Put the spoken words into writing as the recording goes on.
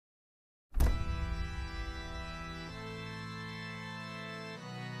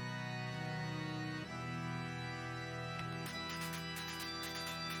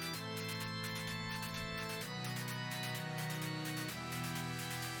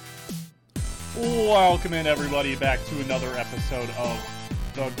Welcome in, everybody, back to another episode of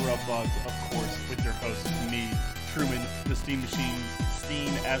The Grub Buzz, of course, with your host, me, Truman, the Steam Machine,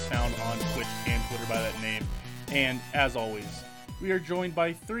 Steen, as found on Twitch and Twitter by that name. And, as always, we are joined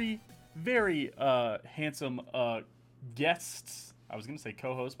by three very handsome guests. I was going to say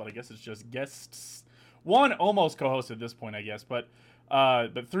co-hosts, but I guess it's just guests. One almost co-host at this point, I guess, but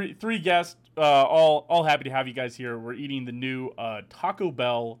three guests, all happy to have you guys here. We're eating the new Taco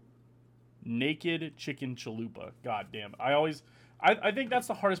Bell Naked Chicken Chalupa. God damn. I think that's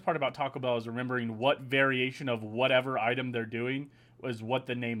the hardest part about Taco Bell is remembering what variation of whatever item they're doing was what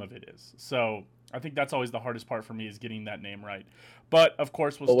the name of it is. So I think that's always the hardest part for me is getting that name right. But of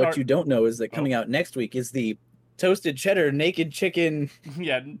course we'll start. What you don't know is that coming out next week is the toasted cheddar naked chicken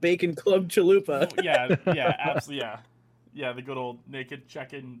bacon club chalupa. yeah, absolutely, yeah, the good old naked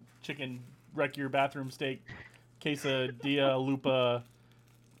chicken wreck your bathroom steak quesadilla lupa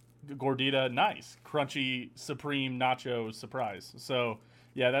gordita, nice crunchy supreme nacho surprise. So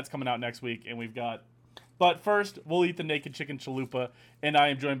yeah, that's coming out next week, and but first we'll eat the naked chicken chalupa, and I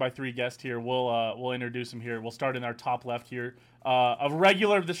am joined by three guests here. We'll introduce them here. We'll start in our top left here. A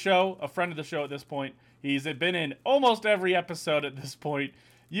regular of the show, a friend of the show at this point. He's been in almost every episode at this point.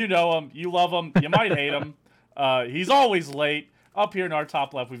 You know him, you love him, you might hate him. He's always late. Up here in our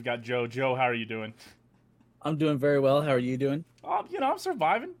top left, we've got Joe. Joe, how are you doing? I'm doing very well. How are you doing? I'm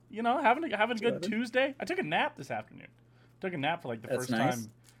surviving. Having a good Tuesday. I took a nap this afternoon. Took a nap for like the first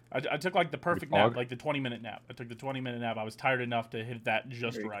time. I took like the perfect nap, like the 20-minute nap. I took the 20-minute nap. I was tired enough to hit that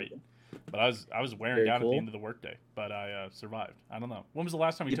just very right. Cool. But I was wearing down at the end of the workday. But I survived. I don't know. When was the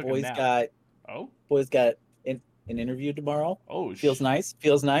last time you took a nap? Boys got an interview tomorrow. Oh, feels nice.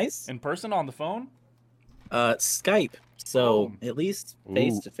 Feels nice. In person, on the phone? Skype. So at least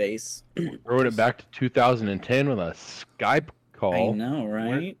face to face. Throwing it back to 2010 with a Skype call. I know,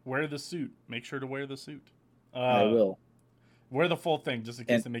 right? Wear the suit. Make sure to wear the suit. I will. Wear the full thing just in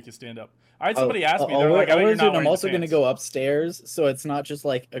case they make you stand up. I had somebody ask me. I'm also going to go upstairs, so it's not just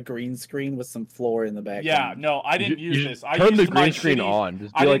like a green screen with some floor in the background. Yeah, no, I didn't use this. I turn used the green screen on.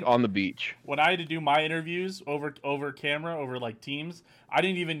 Just be like on the beach. When I had to do my interviews over camera, over like Teams, I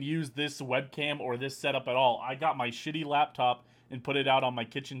didn't even use this webcam or this setup at all. I got my shitty laptop and put it out on my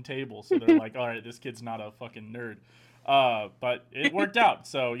kitchen table. So they're like, all right, this kid's not a fucking nerd. But it worked out.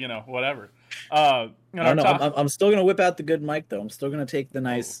 So, whatever. I'm still going to whip out the good mic, though. I'm still going to take the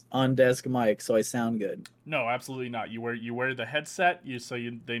nice on-desk mic so I sound good. No, absolutely not. You wear the headset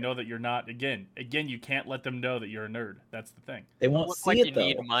they know that you're not. Again, you can't let them know that you're a nerd. That's the thing. They won't see it, though.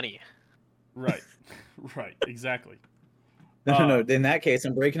 You need money. Right. Right. Exactly. No. In that case,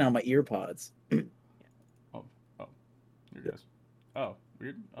 I'm breaking out my ear pods. Oh. Here it is. Oh,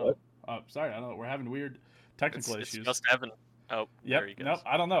 weird. Oh, sorry. I don't know. We're having weird technical issues. It's just Evan. Oh, yep. There he goes. Nope,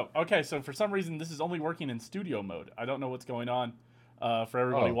 I don't know. Okay, so for some reason, this is only working in studio mode. I don't know what's going on for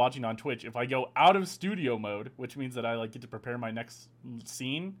everybody watching on Twitch. If I go out of studio mode, which means that I get to prepare my next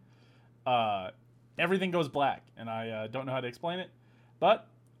scene, everything goes black, and I don't know how to explain it. But,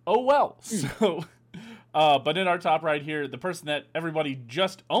 oh well. So, but in our top right here, the person that everybody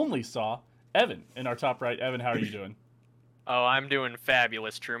just only saw, Evan, in our top right. Evan, how are you doing? Oh, I'm doing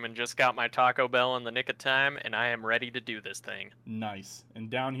fabulous, Truman. Just got my Taco Bell in the nick of time, and I am ready to do this thing. Nice. And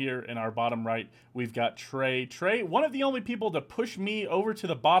down here in our bottom right, we've got Trey. Trey, one of the only people to push me over to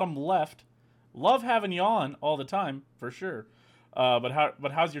the bottom left. Love having you on all the time, for sure. But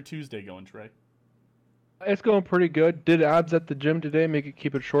how's your Tuesday going, Trey? It's going pretty good. Did abs at the gym today,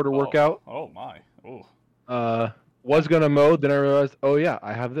 keep it shorter workout. Oh my. Oh. Was gonna mow, then I realized,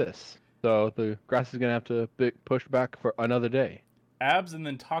 I have this. So the grass is going to have to be pushed back for another day. Abs and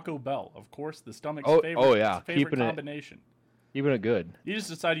then Taco Bell. Of course, the stomach's favorite combination. Keeping it good. You just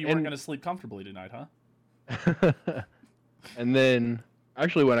decided you weren't going to sleep comfortably tonight, huh? And then,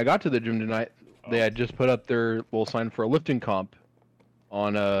 actually, when I got to the gym tonight, they had just put up their little sign for a lifting comp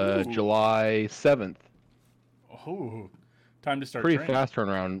on July 7th. Oh, time to start Pretty training. Fast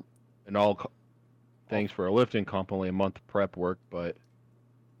turnaround and all things for a lifting comp, only a month of prep work, but...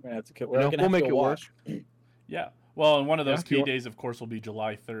 We'll make it work. Yeah. Well, and one of those key days, of course, will be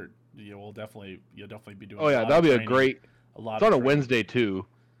July 3rd. You'll definitely be doing. That'll be a great. It's on a Wednesday too,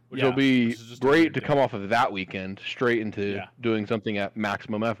 which will be great to come off of that weekend straight into doing something at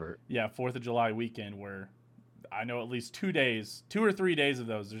maximum effort. Yeah, 4th of July weekend, where I know at least 2 or 3 days of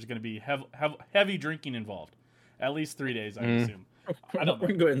those, there's going to be heavy drinking involved. At least 3 days, I assume. I don't. We're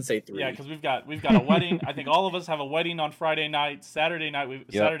gonna go ahead and say 3. Yeah, because we've got a wedding. I think all of us have a wedding on Friday night. Saturday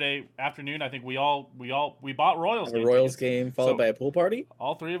Saturday afternoon. I think we bought Royals. A Royals game followed by a pool party.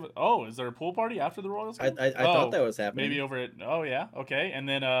 All three of it. Oh, is there a pool party after the Royals game? I thought that was happening. Maybe over at. Oh yeah. Okay. And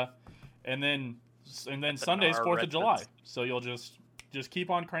then and then The Sunday's Nar 4th of July. Redskins. So you'll just keep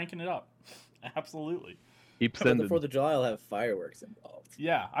on cranking it up. Absolutely. Keep But the sending. 4th of July will have fireworks involved.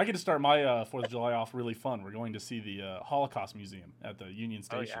 Yeah, I get to start my 4th of July off really fun. We're going to see the Holocaust Museum at the Union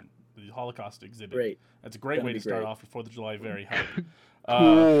Station, the Holocaust exhibit. Great. That's a great Gonna way to be start great. off the 4th of July very happy.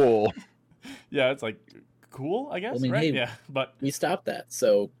 Cool. Yeah, it's like cool, I guess, I mean, right? hey, Yeah, but We stopped that,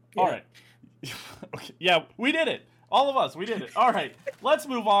 so yeah. all right. Okay, yeah, we did it. All of us, we did it. All right, let's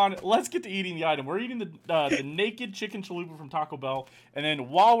move on. Let's get to eating the item. We're eating the naked chicken chalupa from Taco Bell, and then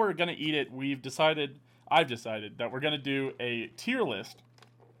while we're gonna eat it, I've decided that we're gonna do a tier list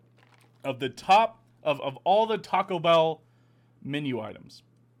of the top of all the Taco Bell menu items.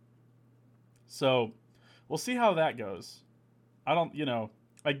 So we'll see how that goes. I don't,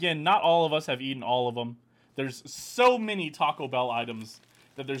 again, not all of us have eaten all of them. There's so many Taco Bell items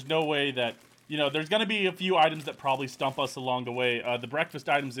that there's no way that, there's going to be a few items that probably stump us along the way, the breakfast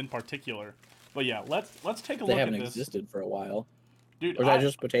items in particular. But yeah, let's take a They look at haven't this. existed for a while. Dude, Or is that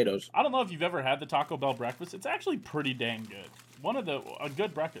just potatoes? I don't know if you've ever had the Taco Bell breakfast. It's actually pretty dang good. A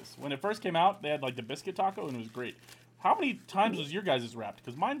good breakfast. When it first came out, they had like the biscuit taco and it was great. How many times was your guys' wrapped?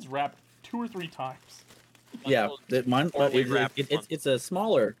 Because mine's wrapped 2 or 3 times. Yeah, mine. Poorly wrapped one. It's a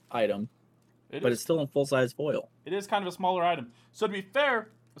smaller item, but it's still in full size foil. It is kind of a smaller item. So to be fair,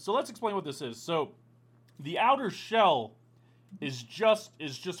 let's explain what this is. So the outer shell is just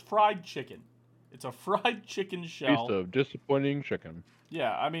fried chicken. It's a fried chicken shell. Piece of disappointing chicken.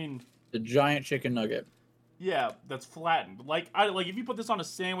 Yeah, I mean, The giant chicken nugget. yeah, that's flattened. Like if you put this on a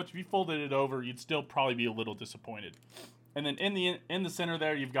sandwich, if you folded it over, you'd still probably be a little disappointed. And then in the center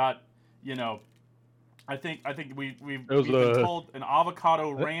there, you've got, I think we've been told an avocado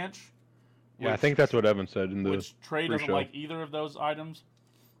ranch. Yeah, I think that's what Evan said in the Which Trey doesn't pre-show. like either of those items.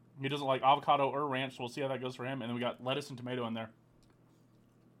 He doesn't like avocado or ranch, so we'll see how that goes for him. And then we got lettuce and tomato in there.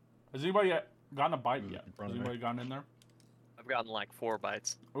 Has anybody gotten a bite yet? Has anybody gotten in there? I've gotten like 4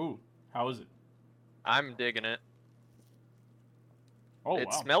 bites. Ooh, how is it? I'm digging it. Oh, It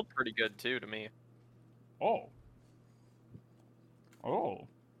wow. smelled pretty good too to me. Oh.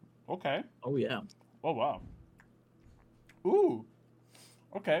 Okay. Oh yeah. Oh, wow. Ooh.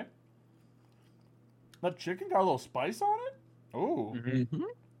 Okay. That chicken got a little spice on it? Ooh. Mm-hmm.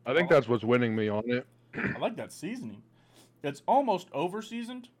 I think that's what's winning me on it. I like that seasoning. It's almost over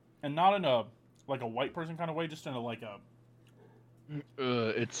seasoned, and not in a white person kind of way, just in a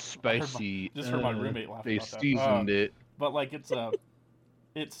It's spicy. just heard my roommate laugh They about that. seasoned it. But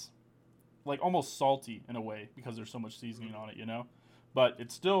it's like almost salty in a way because there's so much seasoning on it, But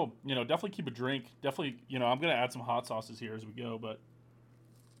it's still, definitely keep a drink. Definitely, I'm gonna add some hot sauces here as we go, but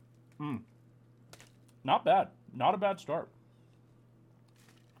not bad. Not a bad start.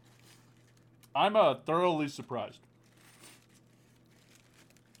 I'm thoroughly surprised.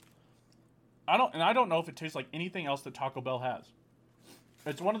 I don't know if it tastes like anything else that Taco Bell has.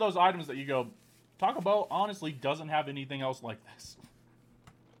 It's one of those items that you go, Taco Bell honestly doesn't have anything else like this.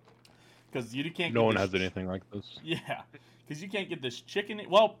 Because you can't. No one has anything like this. Yeah, because you can't get this chicken.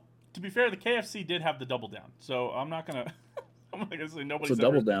 Well, to be fair, the KFC did have the double down, so I'm not gonna say nobody's So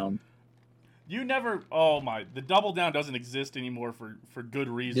double down. You never. Oh my! The double down doesn't exist anymore for good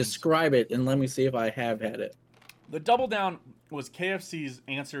reasons. Describe it and let me see if I have had it. The double down was KFC's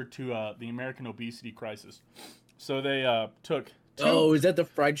answer to the American obesity crisis. So they took two, Oh, is that the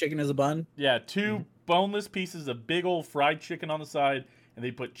fried chicken as a bun? yeah, 2 boneless pieces of big old fried chicken on the side, and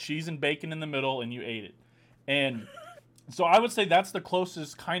they put cheese and bacon in the middle, and you ate it. And so I would say that's the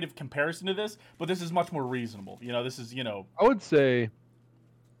closest kind of comparison to this, but this is much more reasonable. This is I would say.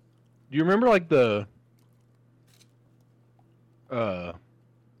 Do you remember like the? I'm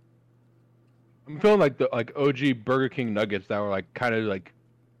feeling like the OG Burger King nuggets that were like kind of like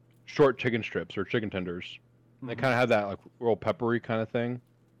short chicken strips or chicken tenders. They kind of have that like real peppery kind of thing.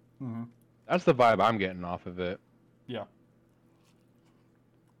 Mhm. That's the vibe I'm getting off of it. Yeah.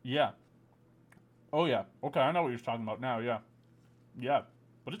 Oh yeah. Okay, I know what you're talking about now. Yeah. Yeah,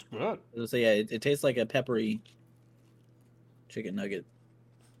 but it's good. So yeah, it tastes like a peppery chicken nugget.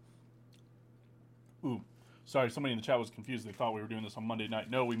 Ooh, sorry, somebody in the chat was confused. They thought we were doing this on Monday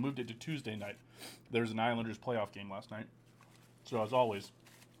night. No, we moved it to Tuesday night. There was an Islanders playoff game last night. So as always,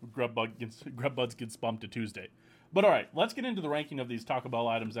 Grub Buds gets bumped to Tuesday. But all right, let's get into the ranking of these Taco Bell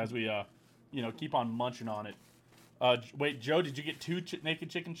items as we, keep on munching on it. Wait, Joe, did you get 2 naked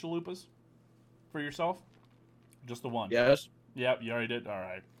chicken chalupas for yourself? Just the one? Yes. Yep, you already did. All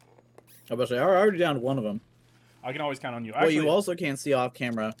right. I was about to say I already down one of them. I can always count on you. What you also can't see off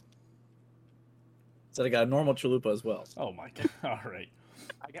camera. So I got a normal chalupa as well. Oh my god! All right.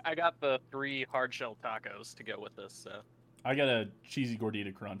 I got the 3 hard shell tacos to go with this. So. I got a cheesy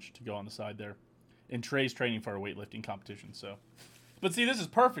gordita crunch to go on the side there. And Trey's training for a weightlifting competition, so. But see, this is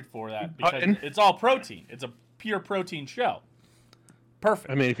perfect for that because it's all protein. It's a pure protein shell.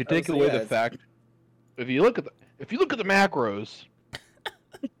 Perfect. I mean, if you take away the fact, if you look at the macros,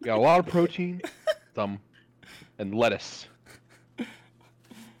 you got a lot of protein, and lettuce.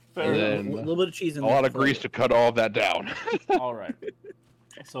 And then a little bit of cheese and a lot of grease to cut all of that down. All right.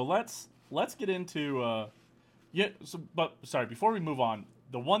 So let's get into before we move on,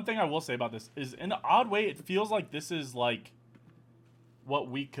 the one thing I will say about this is, in an odd way, it feels like this is like what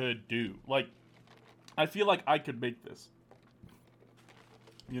we could do. Like, I feel like I could make this.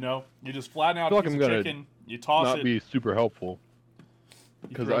 You know, you just flatten out a piece of chicken, you toss it. Not be super helpful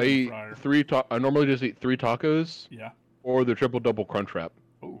because I eat I normally just eat 3 tacos. Yeah. Or the triple double crunch wrap.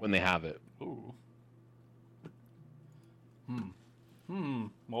 Ooh. When they have it. Ooh. Well,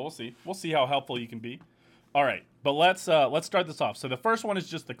 we'll see. We'll see how helpful you can be. All right, but let's start this off. So the first one is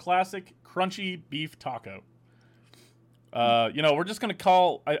just the classic crunchy beef taco. We're just gonna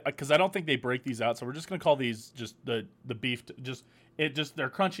call because I don't think they break these out, so we're just gonna call these just the beef. They're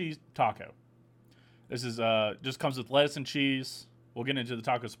crunchy taco. This is just comes with lettuce and cheese. We'll get into the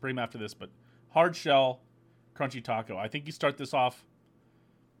taco supreme after this, but hard shell crunchy taco. I think you start this off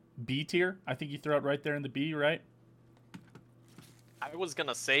B tier. I think you throw it right there in the B, right? I was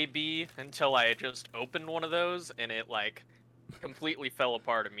gonna say B until I just opened one of those and it like completely fell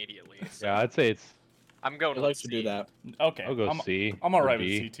apart immediately. So yeah, I'd say it's. I'm going. I like to do that. Okay, I'll go C. I'm all right with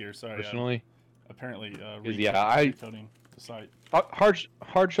C tier. Sorry, personally. Apparently, recoding the site.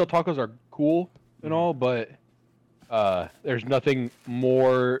 Hard shell tacos are cool and all, but there's nothing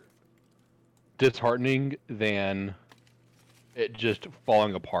more disheartening than it just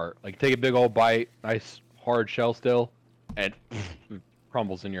falling apart. Like, take a big old bite, nice hard shell still, and it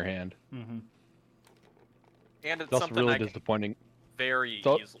crumbles in your hand. Mm-hmm. And it's that's something really I disappointing. Very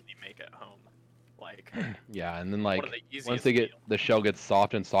easily make at home. Like, yeah, and then like once the shell gets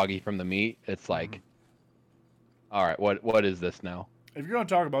soft and soggy from the meat, it's like, all right, what is this now? If you're gonna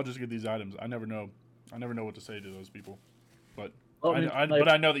talk about just get these items, I never know what to say to those people. But but I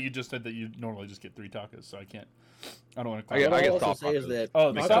know that you just said that you normally just get 3 tacos, so I don't want to. What I'll also say is that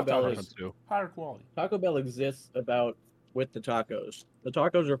Taco Bell is higher quality. Taco Bell exists with the tacos. The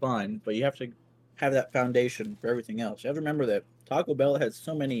tacos are fine, but you have to have that foundation for everything else. You have to remember that Taco Bell has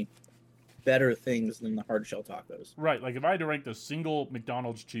so many better things than the hard shell tacos. Right, like if I had to rank the single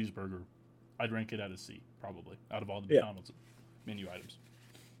McDonald's cheeseburger, I'd rank it at a C, probably, out of all the McDonald's menu items.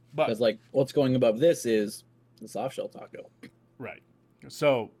 But because like what's going above this is the soft shell taco. Right.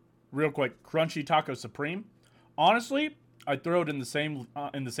 So, real quick, crunchy taco supreme. Honestly, I'd throw it in the same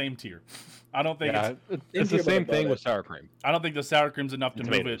tier. I don't think it's the same thing with sour cream. I don't think the sour cream's enough to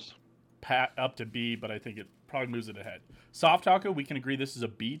move it up to B, but I think it probably moves it ahead. Soft taco, we can agree this is a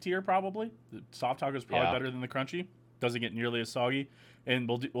B tier probably. The soft taco is probably better than the crunchy. Doesn't get nearly as soggy, and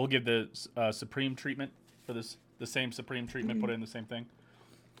we'll give the supreme treatment for this, the same supreme treatment. Put it in the same thing.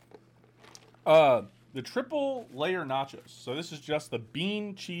 The triple layer nachos. So this is just the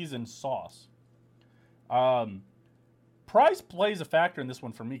bean, cheese, and sauce. Price plays a factor in this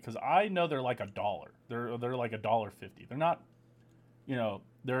one for me because I know they're like $1. They're like $1.50. They're not,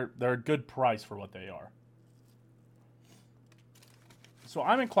 they're a good price for what they are. So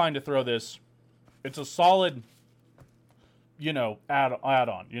I'm inclined to throw this. It's a solid, add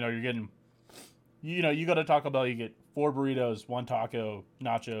on. You're getting, you go to Taco Bell, you get 4 burritos, 1 taco,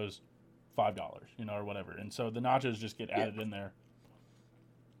 nachos, $5, or whatever. And so the nachos just get added in there.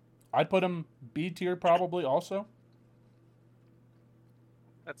 I'd put them B tier probably also.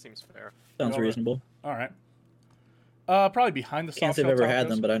 That seems fair. Sounds reasonable. All right. Probably behind the soft shell Can't say I've ever had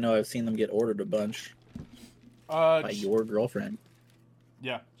them, but I know I've seen them get ordered a bunch by your girlfriend.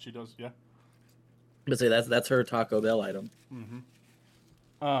 Yeah, she does. Yeah. But say that's her Taco Bell item. Mm-hmm.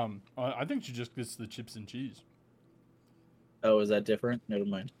 I think she just gets the chips and cheese. Oh, is that different? Never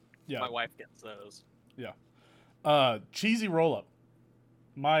mind. Yeah. My wife gets those. Yeah. Cheesy roll up.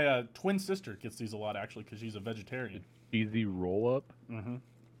 My twin sister gets these a lot actually because she's a vegetarian. Cheesy roll up. Mm-hmm.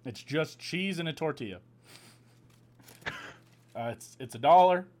 It's just cheese in a tortilla. It's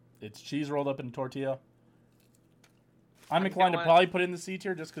 $1. It's cheese rolled up in a tortilla. I'm inclined to probably put it in the C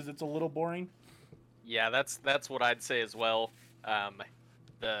tier just because it's a little boring. Yeah, that's what I'd say as well.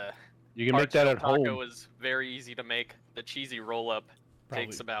 You can make that at home. Taco is very easy to make. The cheesy roll up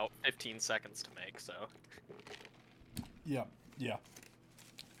takes about 15 seconds to make. So. Yeah.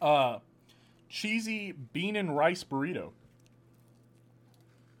 Cheesy bean and rice burrito.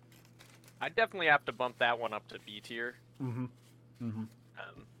 I definitely have to bump that one up to B tier.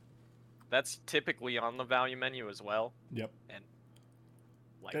 that's typically on the value menu as well. Yep. And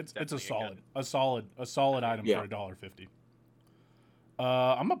like, It's a definitely solid item Yeah. for $1.50.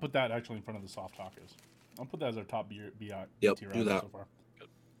 I'm gonna put that actually in front of the soft tacos. I'll put that as our top tier Yep, item do that. so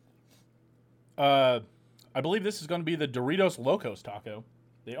far. I believe this is going to be the Doritos Locos taco.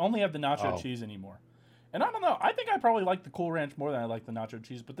 They only have the nacho Oh. cheese anymore. And I don't know. I think I probably like the Cool Ranch more than I like the nacho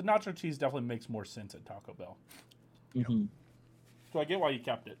cheese, but the nacho cheese definitely makes more sense at Taco Bell. Mhm. So I get why you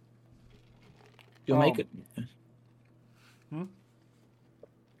kept it. You'll make it. Hmm?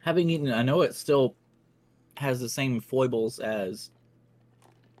 Having eaten, I know it still has the same foibles as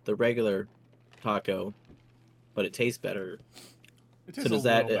the regular taco, but it tastes better. It So tastes does a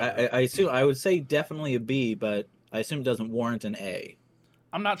that? little better. I assume I would say definitely a B, but I assume it doesn't warrant an A.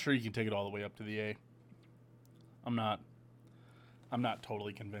 I'm not sure you can take it all the way up to the A. I'm not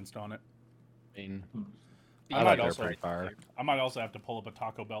totally convinced on it. I mean, B I I might like their also- pretty fire. I might also have to pull up a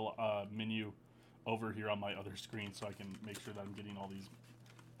Taco Bell menu over here on my other screen so I can make sure that I'm getting all these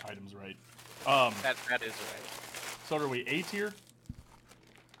items right. That is right. So are we A tier?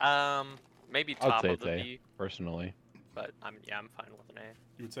 Maybe I would top say of it's the A, B, personally. but I'm fine with an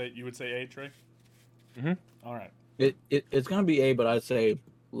A. You would say A, Trey? Mhm. All right. It's gonna be A, but I'd say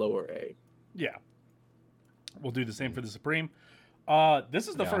lower A. Yeah. We'll do the same for the Supreme. This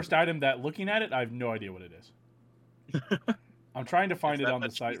is the Yeah. first item that, looking at it, I have no idea what it is. I'm trying to find Is it that on the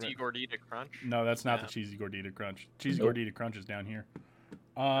site. cheesy Gordita Crunch. No, that's not Yeah. the Cheesy Gordita Crunch. Cheesy Nope. Gordita Crunch is down here.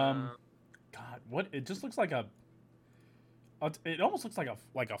 Uh, God, what? It just looks like a. It almost looks like a.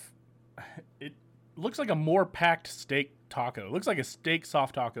 It looks like a more packed steak taco. It looks like a steak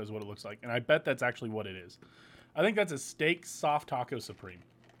soft taco is what it looks like, and I bet that's actually what it is. I think that's a steak soft taco supreme.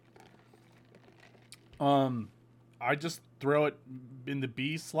 I just throw it in the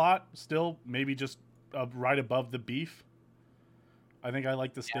B slot still, maybe just right above the beef. I think I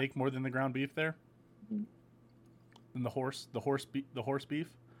like the steak more than the ground beef there. Than the horse beef.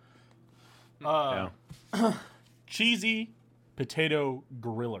 Cheesy potato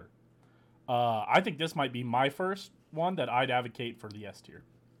griller. I think this might be my first one that I'd advocate for the S tier.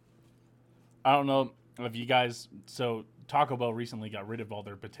 I don't know if you guys. So Taco Bell recently got rid of all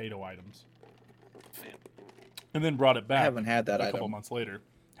their potato items, and then brought it I back haven't had that a couple item. months later.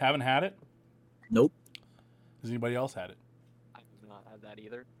 Haven't had it? Nope. Has anybody else had it? I've not had that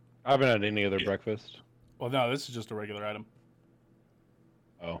either. I haven't had any other breakfast. Well, no, this is just a regular item.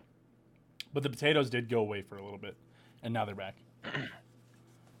 Oh. But the potatoes did go away for a little bit, and now they're back.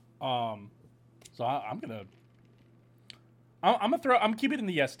 So I'm gonna keep it in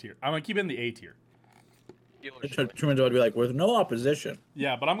the S tier. I'm gonna keep it in the A tier. Steelers choice. Truman would be like, with no opposition.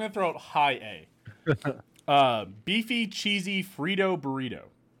 Yeah, but I'm gonna throw it high A. Beefy cheesy Frito burrito.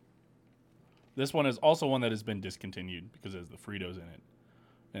 This one is also one that has been discontinued because it has the Fritos in it,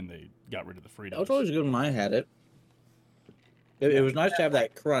 and they got rid of the Fritos. That was always good when I had it. It was nice to have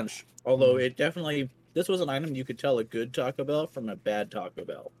that crunch, although it definitely. This was an item you could tell a good Taco Bell from a bad Taco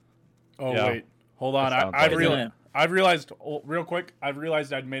Bell. Oh Yeah. wait, hold on. That sounds I've like realized real quick. I've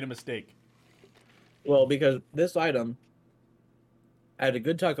realized I'd made a mistake. Well, because this item, at a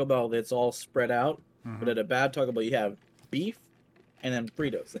good Taco Bell, it's all spread out, but at a bad Taco Bell, you have beef and then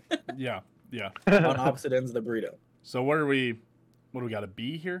Fritos Yeah, yeah. on opposite ends of the burrito. So what are we? What do we got? A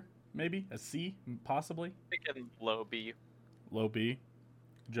B here? Maybe a C? Possibly Thinking low B. low B.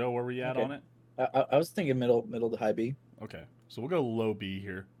 Joe, where were you at Okay. on it? I was thinking middle to high B. Okay, so we'll go low B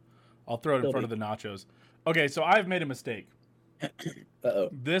here. I'll throw it in Low front B. of the nachos. Okay, so I've made a mistake. Uh-oh.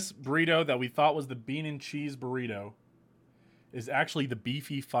 This burrito that we thought was the bean and cheese burrito is actually the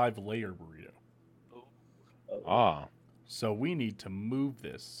beefy 5-layer burrito. Ah. So we need to move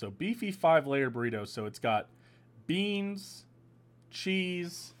this. So beefy 5-layer burrito. So it's got beans,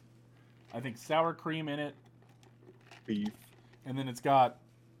 cheese, I think sour cream in it, Beef. and then it's got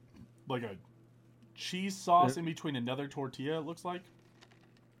like a cheese sauce in between another tortilla. It looks like.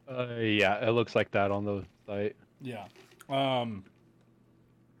 Yeah, it looks like that on the site. Yeah.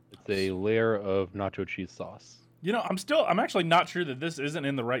 It's a layer of nacho cheese sauce. You know, I'm actually not sure that this isn't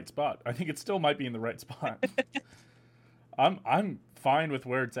in the right spot. I think it still might be in the right spot. I'm fine with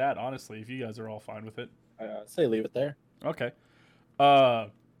where it's at, honestly, if you guys are all fine with it. Say leave it there. Okay.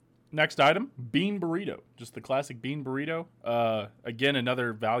 Next item, bean burrito. Just the classic bean burrito. Again,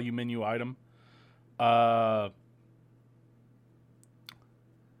 another value menu item.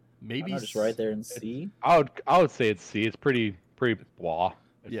 Maybe I'm just right there in C. I would say it's C. It's pretty blah.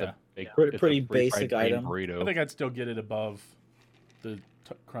 It's Yeah. Pretty it's a basic refried bean item. burrito. I think I'd still get it above the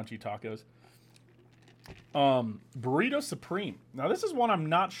crunchy tacos. Burrito Supreme. Now, this is one I'm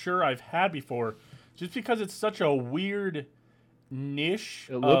not sure I've had before, just because it's such a weird niche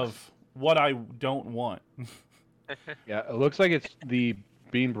It looks- of what I don't want. Yeah, it looks like it's the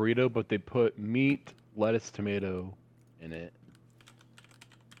bean burrito, but they put meat, lettuce, tomato in it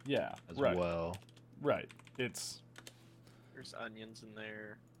Yeah, as right, well. right. It's There's onions in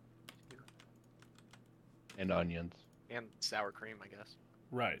there And onions. and sour cream, I guess.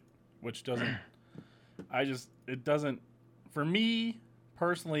 right, which doesn't. It doesn't. For me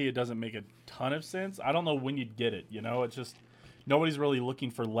personally, it doesn't make a ton of sense. I don't know when you'd get it. You know, it's just nobody's really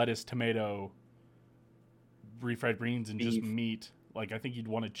looking for lettuce, tomato, refried beans, and just Beef. meat. Like I think you'd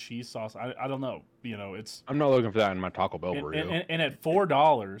want a cheese sauce. I don't know. You know, it's I'm not looking for that in my Taco Bell and, burrito. and at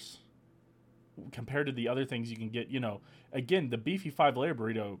 $4 compared to the other things you can get. You know, again, the beefy 5-layer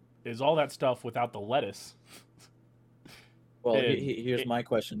burrito is all that stuff without the lettuce. Well, And here's my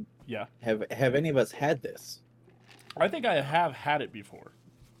question: Yeah, Have any of us had this? I think I have had it before.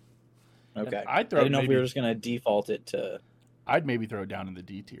 And Okay, I'd I throw didn't know if we maybe- were just gonna default it to. I'd maybe throw it down in the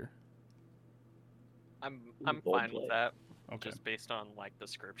D tier. I'm bold fine play. with that, Okay. just based on like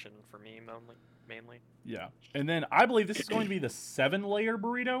description for me mainly. Yeah. And then I believe this is going to be the 7-layer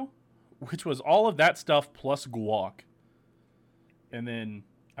burrito, which was all of that stuff plus guac. And then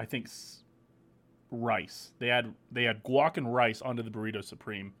I think rice. They had guac and rice onto the burrito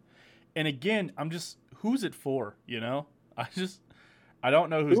supreme. And again, who's it for, you know? I don't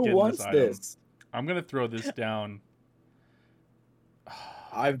know who's Who getting wants this item. this? I'm going to throw this down.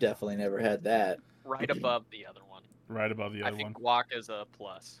 I've definitely never had that. Right above the other one. Right above the I other think one. guac is a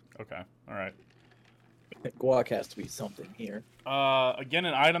plus. Okay. All right. Guac has to be something here. Again,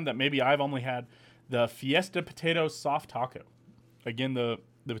 an item that maybe I've only had, the Fiesta Potato Soft Taco. Again, the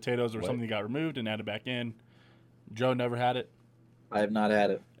potatoes were What? something that got removed and added back in. Joe never had it. I have not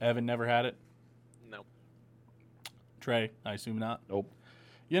had it. Evan never had it. No. Trey, I assume not. Nope.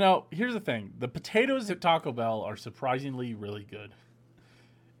 You know, here's the thing. The potatoes at Taco Bell are surprisingly really good.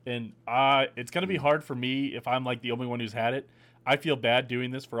 And it's going to be hard for me if I'm like the only one who's had it. I feel bad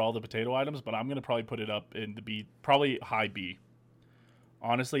doing this for all the potato items, but I'm going to probably put it up in the B, probably high B.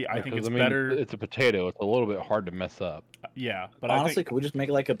 Honestly, I Yeah, think 'cause, it's better. It's a potato. It's a little bit hard to mess up. Yeah, but Honestly, I think could we just make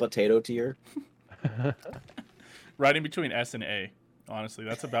it like a potato tier? right in between S and A. Honestly,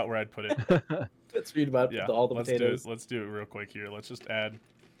 that's about where I'd put it. Let's read about Yeah, all the let's potatoes. do it. Let's do it real quick here. Let's just add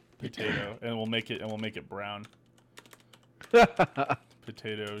potato, and we'll make it brown.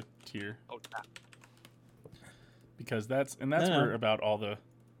 Potato tier, Oh, that. because that's No, where no. about all the.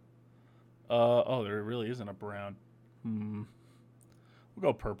 There really isn't a brown. We'll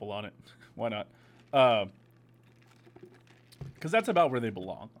go purple on it. Why not? Because that's about where they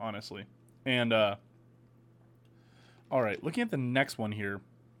belong, honestly. And all right, looking at the next one here.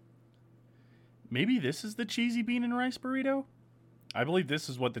 Maybe this is the cheesy bean and rice burrito. I believe this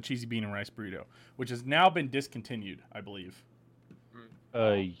is what the cheesy bean and rice burrito, which has now been discontinued, I believe.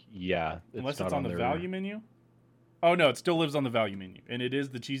 Yeah. Unless not it's on the their- value menu. Oh no, it still lives on the value menu, and it is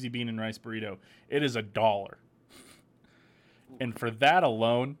the cheesy bean and rice burrito. It is $1, and for that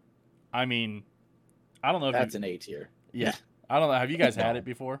alone, I mean, I don't know if That's you, an A tier. yeah, I don't know. Have you guys had No. it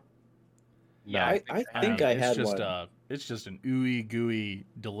before? Yeah, I think mean, I it's had just, one. It's just an ooey gooey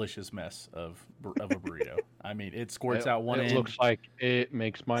delicious mess of a burrito. I mean, it squirts out one it end. looks like it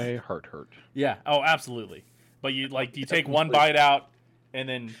makes my heart hurt. Yeah. Oh, absolutely. But you take one bite out, and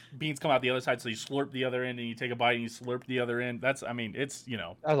then beans come out the other side, so you slurp the other end, and you take a bite and you slurp the other end. I mean, it's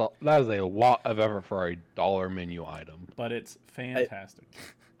That is a lot of effort for a dollar menu item. but it's fantastic.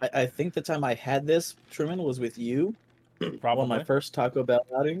 I think the time I had this, Truman, was with you. Probably. One of my first Taco Bell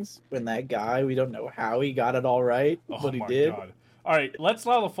outings. When that guy, we don't know how he got it all right, but he did. God. All right, let's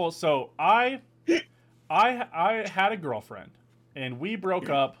allow the full. So I had a girlfriend, and we broke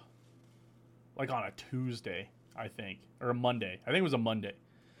up like on a Tuesday, I think, or a Monday. I think it was a Monday.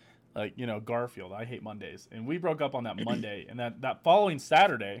 Like, you know, Garfield. I hate Mondays, and we broke up on that Monday, and that following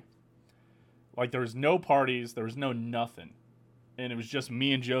Saturday, like there was no parties, there was no nothing, and it was just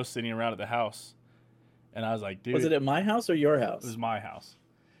me and Joe sitting around at the house, and I was like, dude, Was it at my house or your it house? was my house.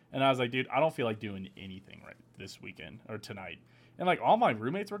 And I was like, dude, I don't feel like doing anything right this weekend or tonight. And like all my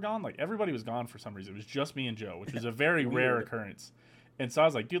roommates were gone. Like everybody was gone for some reason. It was just me and Joe, which is a very rare Weird. occurrence. And so I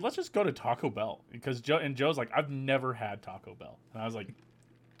was like, dude, let's just go to Taco Bell. Because Joe's like, I've never had Taco Bell. And I was like,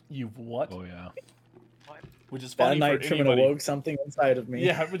 you've what? Oh yeah. Which is That funny night, for Truman anybody. awoke something inside of me.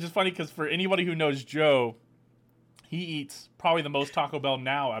 Yeah, which is funny because for anybody who knows Joe, he eats probably the most Taco Bell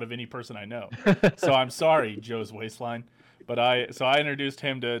now out of any person I know. So I'm sorry, Joe's waistline, but I introduced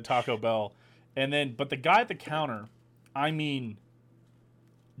him to Taco Bell, but the guy at the counter, I mean,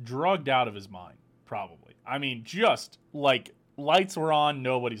 drugged out of his mind, probably. I mean, just like lights were on,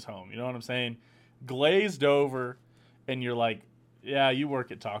 nobody's home. You know what I'm saying? Glazed over, and you're like, Yeah, you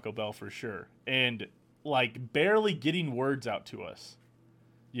work at Taco Bell for sure. And like barely getting words out to us.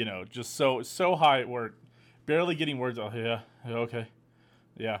 You know, just so high at work. Barely getting words out. Yeah, okay.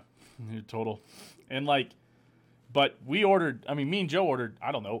 Yeah. Total. And like but we ordered, I mean me and Joe ordered,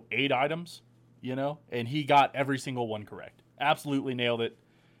 I don't know, 8 items, you know, and he got every single one correct. Absolutely nailed it.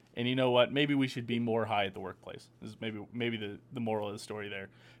 And you know what? Maybe we should be more high at the workplace. This is maybe the moral of the story there.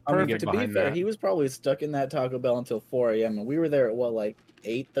 I mean, Get to be behind fair, that. he was probably stuck in that Taco Bell until 4 a.m. and we were there at what, like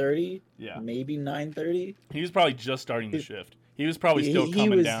 8:30, Yeah. maybe 9:30. He was probably just starting the shift. He was probably still He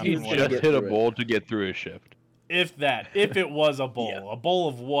coming was- down. he from was work. gonna Just get hit a through it. bowl to get through his shift. If it was a bowl. Yeah. A bowl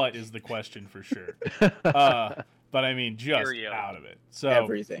of what is the question for sure. But I mean, just Cheerio. out of it. So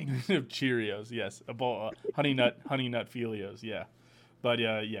Everything. Cheerios, yes. A bowl, honey nut Felios, yeah. But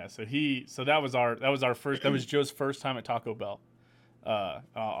yeah. So that was our first. That was Joe's first time at Taco Bell.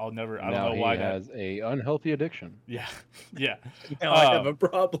 I'll never. I don't Now know he why. has a unhealthy addiction. Yeah, yeah. Now I have a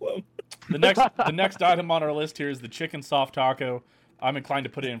problem. The next item on our list here is the chicken soft taco. I'm inclined to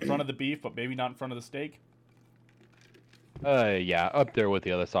put it in front of the beef, but maybe not in front of the steak. Yeah, up there with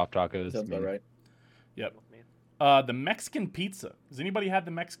the other soft tacos. Sounds about right. Yep. With me. The Mexican pizza. Has anybody had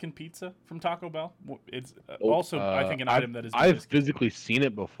the Mexican pizza from Taco Bell? It's Oh, also, I think, an item that is. I've physically seen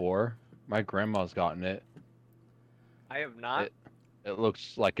it before. My grandma's gotten it. I have not. It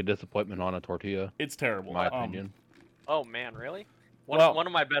looks like a disappointment on a tortilla, It's terrible. in my opinion. Oh man, really? Well- One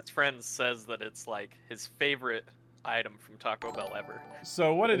of my best friends says that it's like his favorite item from Taco Bell ever.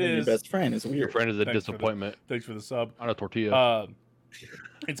 So what it Your is? best friend is Your weird. friend is a Thanks for the- disappointment Thanks for the sub. on a tortilla.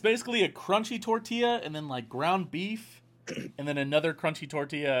 It's basically a crunchy tortilla and then like ground beef, and then another crunchy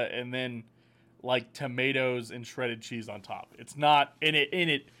tortilla, and then like tomatoes and shredded cheese on top. It's not in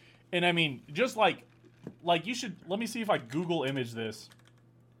it, and I mean just like you should. Let me see if I Google image this.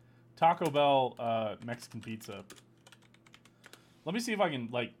 Taco Bell Mexican pizza. Let me see if I can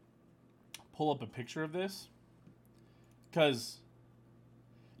like pull up a picture of this, because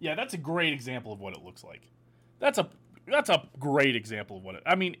yeah, that's a great example of what it looks like. That's a great example of what it.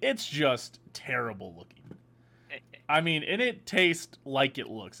 I mean, it's just terrible looking. I mean, and it tastes like it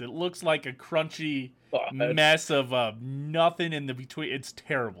looks. It looks like a crunchy mess of nothing in the between. It's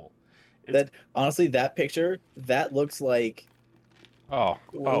terrible. Honestly, that picture, that looks like oh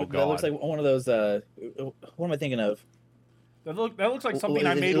that god. looks like one of those what am I thinking of? That looks like something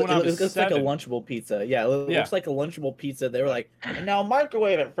I made when I It was looks like a 7. Lunchable pizza. Yeah, it Yeah. looks like a Lunchable pizza. They were like, and now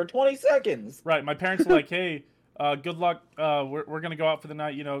microwave it for 20 seconds. Right. My parents were like, "Hey, good luck. We're gonna go out for the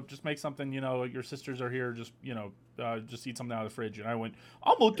night. You know, just make something. You know, your sisters are here. Just just eat something out of the fridge." And I went,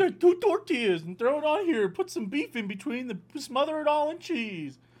 "I'm gonna take 2 tortillas and throw it on here. Put some beef in between. Smother it all in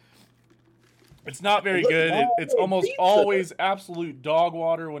cheese." It's not very Look, good. It's oh, almost pizza. always absolute dog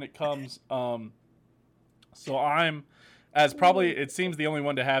water when it comes. So I'm, as probably it seems the only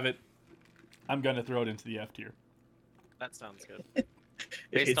one to have it, I'm gonna throw it into the F tier. That sounds good.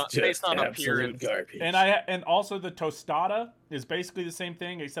 It's Based on absolute appearance. garbage. And also the tostada is basically the same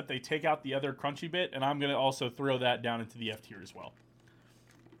thing, except they take out the other crunchy bit, and I'm gonna also throw that down into the F tier as well.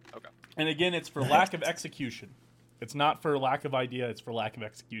 Okay. And again, it's for lack of execution. It's not for lack of idea. It's for lack of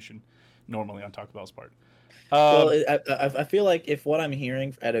execution. Normally on Taco Bell's part. Well, I feel like if what I'm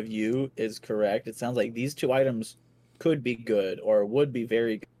hearing out of you is correct, it sounds like these 2 items could be good or would be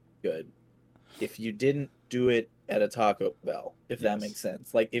very good if you didn't do it at a Taco Bell, if that Yes. makes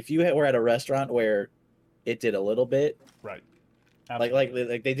sense. Like if you were at a restaurant where it did a little bit, right. like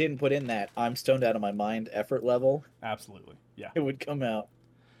they didn't put in that I'm stoned out of my mind effort level, Absolutely. Yeah. it would come out.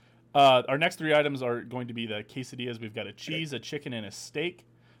 Our next 3 items are going to be the quesadillas. We've got a cheese, a chicken, and a steak.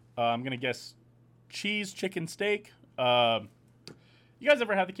 I'm gonna guess cheese, chicken, steak. You guys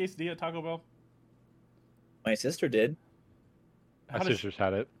ever had the quesadilla at Taco Bell? My sister did, My How does- sister's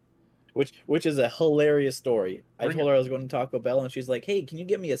had it. which is a hilarious story. I Bring told her I was going to Taco Bell, and she's like, "Hey, can you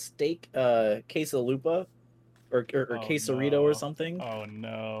get me a steak quesalupa or quesarito no. or something?" Oh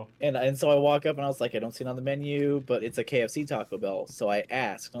no. And so I walk up and I was like, "I don't see it on the menu, but it's a KFC Taco Bell." So I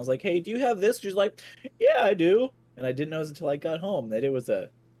asked, and I was like, "Hey, do you have this?" She's like, "Yeah, I do." And I didn't know until I got home that it was a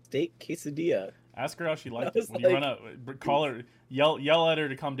steak quesadilla. Ask her how she liked I it. was When you run like- up, call her, yell at her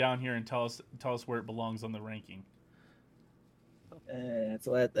to come down here and tell us where it belongs on the ranking.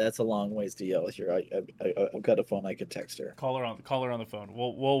 So that's a long ways to yell here. I've got a phone. I could text her. Call her on the phone.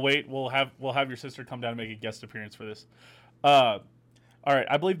 We'll wait. We'll have your sister come down and make a guest appearance for this. All right.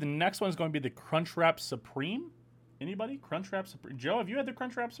 I believe the next one is going to be the Crunchwrap Supreme. Anybody? Crunchwrap Supreme. Joe, have you had the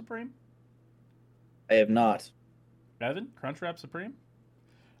Crunchwrap Supreme? I have not. Evan, Crunchwrap Supreme.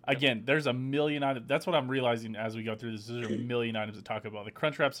 Again, there's a million items. That's what I'm realizing as we go through this. There's a million items to talk about. The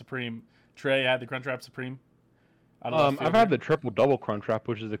Crunchwrap Supreme. Trey had the Crunchwrap Supreme. Out of left field I've had here. the triple double Crunchwrap,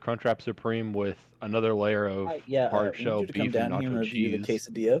 which is the Crunchwrap Supreme with another layer of hard we shell need you to come beef and down here and nacho review the cheese,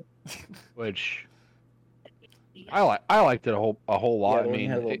 quesadilla. which I liked it a whole Yeah, lot. the I one you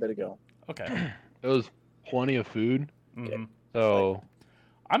had a mean, little bit ago. Okay. it was plenty of food, hmm so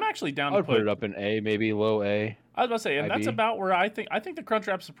I'm actually down I to would put it up in A, maybe low A. I was about to say, and that's IB. about where I think the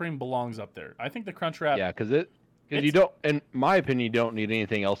Crunchwrap Supreme belongs up there. I think the Crunchwrap. Yeah, because you It's- don't, in my opinion, you don't need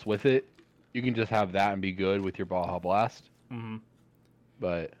anything else with it. You can just have that and be good with your Baja Blast. hmm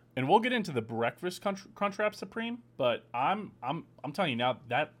But And we'll get into the breakfast Crunchwrap Supreme, but I'm telling you now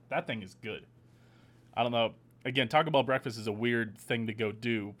that thing is good. I don't know. Again, Taco Bell breakfast is a weird thing to go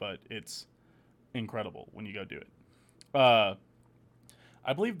do, but it's incredible when you go do it.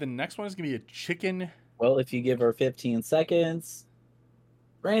 I believe the next one is gonna be a chicken. Well, if you give her 15 seconds,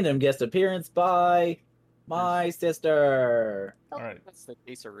 random guest appearance by my sister. All right. That's the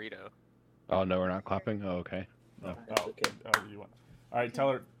quesarito. oh no, we're not clapping. Oh, okay. Oh, That's okay. you want? All right, tell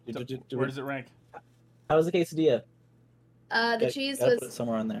her. Where does it rank? How was the quesadilla? The cheese Gotta put it was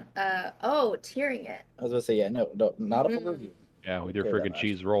somewhere on there. tiering it. I was gonna say, yeah, no, not a full Mm. review. Yeah, with your Okay, that freaking much.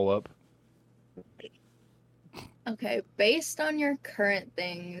 cheese roll up. Okay, based on your current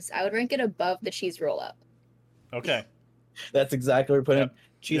things, I would rank it above the cheese roll up. Okay. That's exactly we're putting Yep.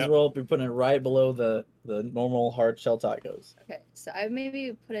 cheese Yep. roll. We're putting it right below the normal hard shell tacos. Okay, so I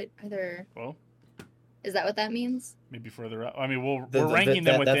maybe put it either. Well, Is that what that means? maybe further up. I mean, we're The- ranking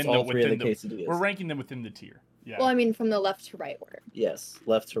them that's within all the three within of the the. quesadillas. We're ranking them within the tier. Yeah. Well, I mean from the left to right order. Yes,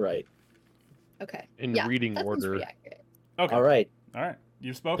 left to right. Okay. In yeah, reading that seems order. pretty accurate. Okay. All right, All right.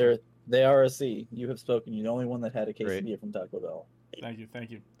 You've spoken. they are a C. You have spoken. You're the only one that had a Great. quesadilla from Taco Bell. Thank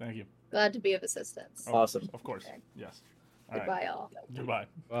you. Glad to be of assistance. Oh, Awesome. Of course. Okay. Yes. All right. Goodbye, all. Goodbye.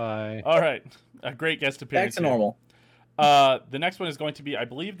 Bye. All right. A great guest Back appearance. to here. normal. The next one is going to be, I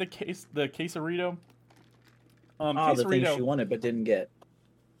believe, the quesarito. The thing Quesarito. she wanted but didn't get.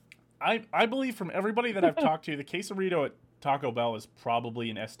 I believe from everybody that I've talked to, the quesarito at Taco Bell is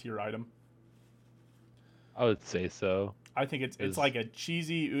probably an S tier item. I would say so. I think it's Is- like a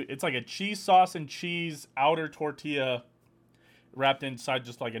cheese sauce and cheese outer tortilla wrapped inside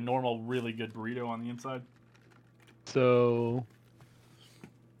just like a normal really good burrito on the inside. So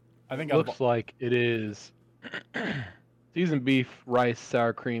I think looks like it is seasoned beef, rice,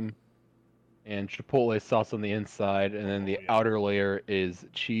 sour cream, and chipotle sauce on the inside, and then the yeah. outer layer is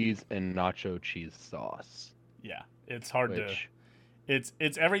cheese and nacho cheese sauce. yeah, it's hard to Which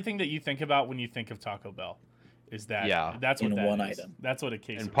it's everything that you think about when you think of Taco Bell. Is that Yeah. that's what In that one is. item. That's what a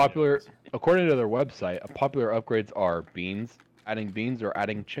quesarito and popular, is. according to their website, popular upgrades are beans, adding beans, or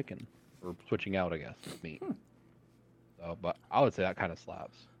adding chicken, or switching out, I guess, meat. So, but I would say that kind of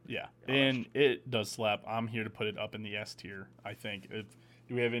slaps. Yeah, Gosh. and it does slap. I'm here to put it up in the S tier. I think. Do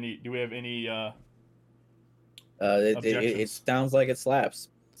we have any? It Objections? sounds like it slaps.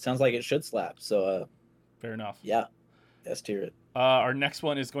 Sounds like it should slap. So, Fair enough. yeah, S tier it. Our next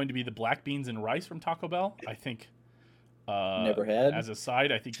one is going to be the black beans and rice from Taco Bell. I think. Never had. As a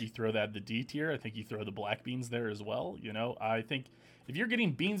side, I think you throw that the D tier. I think you throw the black beans there as well. You know, I think if you're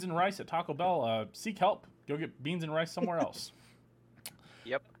getting beans and rice at Taco Bell, seek help. Go get beans and rice somewhere else.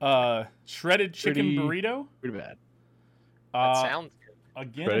 Yep. Shredded chicken Pretty- burrito. Pretty bad. That sounds good.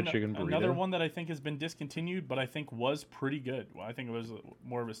 Again, Shredded chicken another burrito. one that I think has been discontinued, but I think was pretty good. Well, I think it was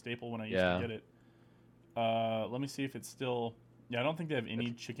more of a staple when I used Yeah. to get it. Let me see if it's still. Yeah, I don't think they have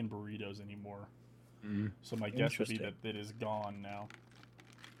any chicken burritos anymore. Mm. So my guess would be Interesting. that it is gone now.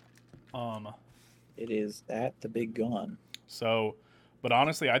 It is at the big gun. So, but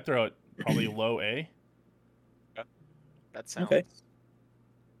honestly, I'd throw it probably low A. That sounds. Okay.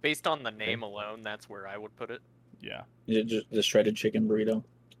 Based on the name alone, that's where I would put it. Yeah. Just the shredded chicken burrito.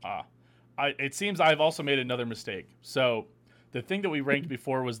 It seems I've also made another mistake. So, the thing that we ranked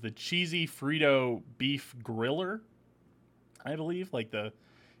before was the cheesy Frito beef griller. I believe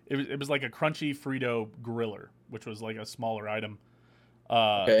it was like a crunchy Frito griller, which was like a smaller item.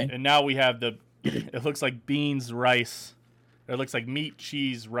 Okay. And now we have it looks like beans, rice. It looks like meat,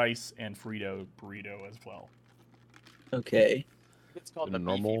 cheese, rice, and Frito burrito as well. Okay. It's called The the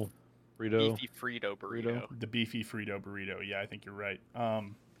normal burrito. beefy Frito burrito. The beefy Frito burrito. Yeah, I think you're right.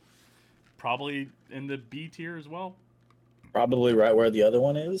 Probably in the B tier as well. Probably right where the other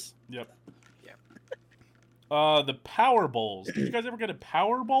one is. Yep. Yeah. The Power Bowls. Did you guys ever get a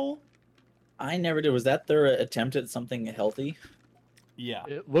Power Bowl? I never did. Was that their attempt at something healthy? Yeah.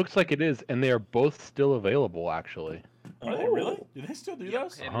 It looks like it is, and they are both still available. Actually, Are they really? Do they still do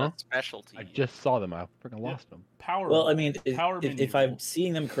those? In Uh-huh. the specialty. I just saw them. I freaking Yeah. lost them. Power. Well, I Bowl. mean, Power if menu I'm bowl.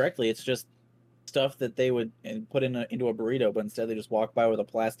 seeing them correctly, it's just stuff that they would put into a burrito, but instead they just walk by with a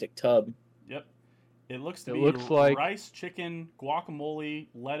plastic tub. Yep. It looks to It be looks like- rice, chicken, guacamole,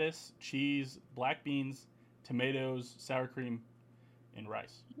 lettuce, cheese, black beans, tomatoes, sour cream, and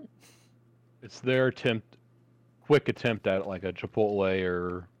rice. It's their quick attempt at like a Chipotle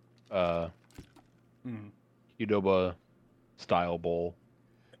or Mm. Qdoba style bowl.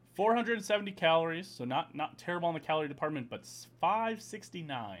 470 calories, so not terrible in the calorie department, but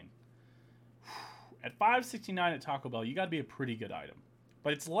 569. At 569 at Taco Bell, you got to be a pretty good item.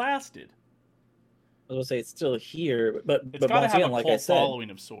 But it's lasted. I was gonna say it's still here, but It's but got to once have again, a like cult I said, following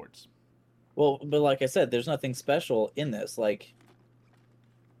of sorts. well, but like I said, there's nothing special in this. Like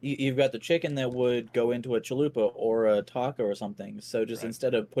you've got the chicken that would go into a chalupa or a taco or something. So just Right.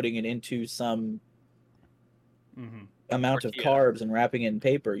 instead of putting it into some Mm-hmm. amount of Tortilla. carbs and wrapping it in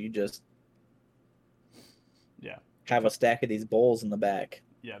paper, you just Yeah. have a stack of these bowls in the back.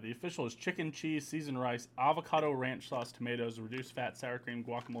 Yeah, the official is chicken, cheese, seasoned rice, avocado ranch sauce, tomatoes, reduced fat, sour cream,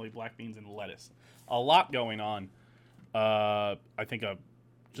 guacamole, black beans, and lettuce. A lot going on. I think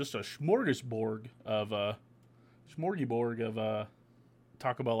just a smorgasbord of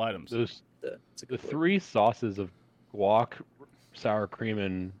Taco Bell items. Those It's a the good word. 3 sauces of guac, sour cream,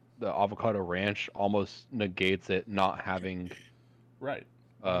 and the avocado ranch almost negates it not having Right.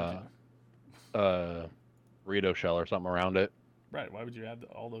 uh Dorito shell or something around it. Right. Why would you add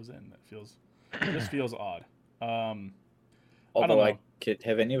all those in? This feels odd. Although know.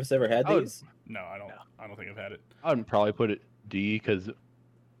 have any of us ever had I would- these? No, I don't think I've had it. I would probably put it D because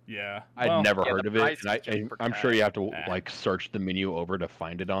Yeah. I'd well, never yeah, heard the of it, price and is just for I'm sure you have to Ah. like search the menu over to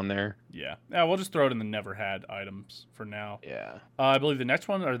find it on there. Yeah. Yeah, we'll just throw it in the never had items for now. Yeah. I believe the next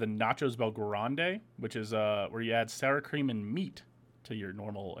one are the Nachos Bel Grande, which is where you add sour cream and meat to your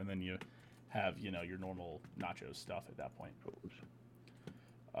normal, and then you have your normal nachos stuff at that point.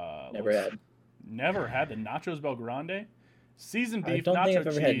 Never had. Never had the Nachos Bel Grande. Seasoned I beef, don't nacho think I've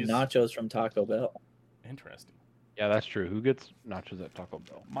ever had cheese. nachos from Taco Bell. Interesting. Yeah, that's true. Who gets nachos at Taco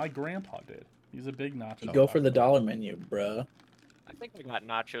Bell? My grandpa did. He's a big nacho. You go for the dollar menu, bruh. I think I got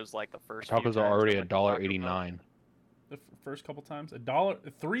nachos like the first. few Tacos times are I already went to Taco Bell. $1.89. The first couple times.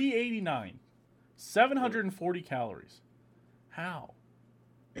 $3.89. 740 calories. How?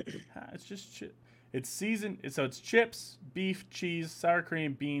 It's just shit. It's seasoned. So it's chips, beef, cheese, sour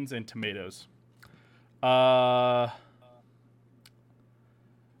cream, beans, and tomatoes.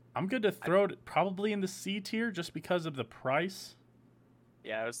 I'm good to throw it probably in the C tier just because of the price.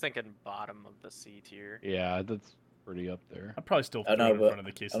 Yeah, I was thinking bottom of the C tier. Yeah, that's pretty up there. I'd probably still I throw know, it in but front of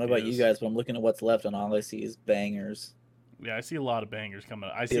the quesadillas. I don't know about you guys, but I'm looking at what's left, and all I see is bangers. Yeah, I see a lot of bangers coming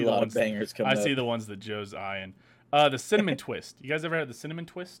up. I I see see a the lot ones. of bangers coming I see up. the ones that Joe's eyeing. The cinnamon twist. You guys ever had the cinnamon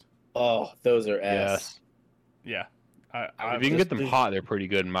twist? Oh, those are ass. Yeah. If you can get them there's- hot, they're pretty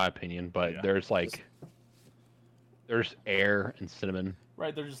good in my opinion. But Yeah. there's air and cinnamon.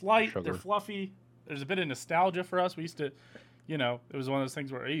 Right, they're just light, Sugar. they're fluffy. There's a bit of nostalgia for us. We used to, it was one of those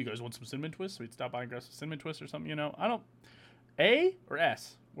things where, hey, you guys want some cinnamon twists? We'd stop by and grab some cinnamon twists or something, I don't. A or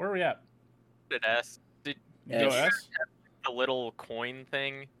S? Where are we at? Did S did You go S. S? the little coin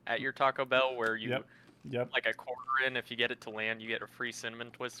thing at your Taco Bell where you Yep. like a quarter in, if you get it to land, you get a free cinnamon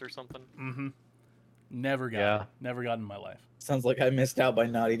twist or something? Mm-hmm. Never got Yeah. it. Never got it in my life. Sounds like I missed out by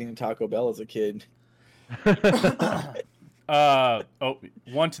not eating Taco Bell as a kid.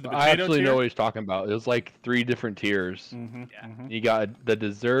 One to the potato I actually tier. know what he's talking about. It was like 3 different tiers. Mm-hmm, Yeah. mm-hmm. You got the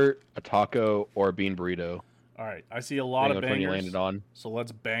dessert, a taco, or a bean burrito. All right, I see a lot of depending on which one you bangers. landed on. So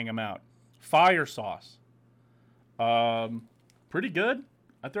let's bang them out. Fire sauce. Pretty good.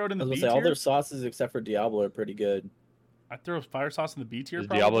 I throw it in I the was B gonna say all tier. their sauces except for Diablo are pretty good. I throw fire sauce in the B tier. Is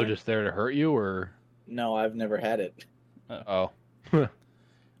Probably. Diablo just there to hurt you, or No, I've never had it. oh?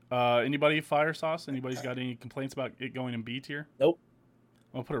 Anybody fire sauce? Anybody's got any complaints about it going in B tier? Nope.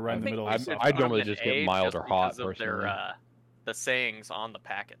 I'll put it right I in the think middle. we Of the should sauce. I put 'em normally in just get A mild or hot, because of their, personally. the sayings on the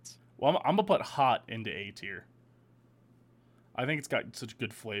packets. Well, I'm gonna put hot into A tier. I think it's got such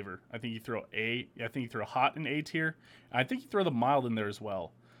good flavor. I think you throw hot in A tier. I think you throw the mild in there as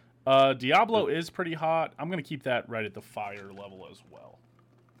well. Diablo is pretty hot. I'm gonna keep that right at the fire level as well.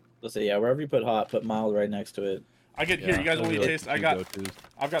 Let's say, yeah, wherever you put hot, put mild right next to it. I get here. You guys want me to taste? I've got three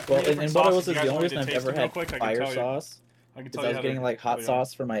Well, different and what I was sauces. You the guys only want me reason to I've taste ever them real had quick? I can fire tell you. sauce I can is tell I you was how getting they- like how hot they are.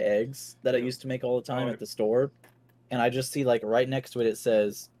 sauce for my eggs that I Yeah. used to make all the time Oh, at the store, and I just see like right next to it, it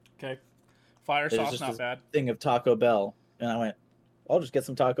says Okay. Fire There's sauce, just not this- bad. thing of Taco Bell, and I went, I'll just get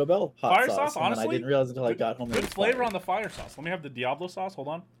some Taco Bell hot Fire sauce. sauce, And then I honestly, didn't realize until I Good- got home. Good flavor on the fire sauce. Let me have the Diablo sauce. Hold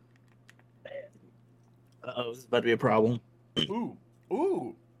on. Oh, this is about to be a problem. Ooh.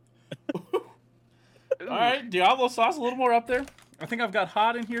 Ooh. All right, Diablo sauce a little more up there. I think I've got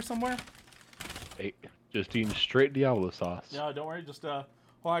hot in here somewhere. Hey, just eating straight Diablo sauce. Yeah, don't worry. Just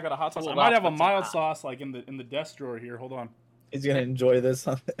Hold on, I got a hot sauce. Cool I might have a outfits mild and sauce like in the desk drawer here. Hold on. He's gonna enjoy this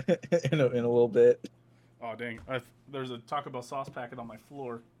in a little bit. Oh dang! There's a Taco Bell sauce packet on my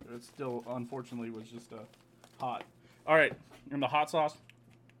floor. It still, unfortunately, was just hot. All right, and the hot sauce.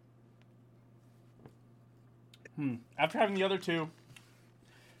 After having the other two,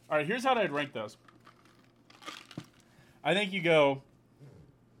 all right. Here's how I'd rank those. I think you go.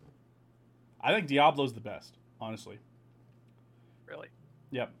 I think Diablo's the best, honestly. Really?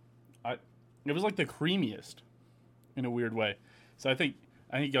 Yep. It was like the creamiest, in a weird way. So I think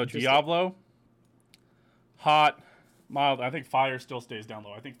you go Interesting. Diablo, hot, mild. I think fire still stays down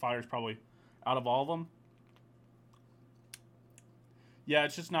low. I think fire's probably out of all of them. Yeah,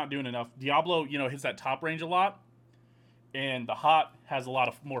 it's just not doing enough. Diablo, hits that top range a lot, and the hot has a lot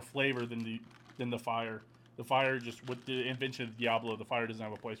of more flavor than the fire. The fire, just with the invention of Diablo, the fire doesn't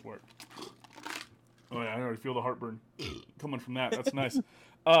have a place for it. Oh yeah, I already feel the heartburn coming from that. That's nice.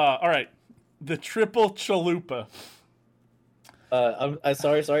 All right, the triple chalupa. I'm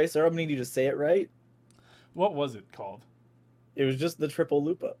sorry, sir. I'm gonna need you to say it right. What was it called? It was just the triple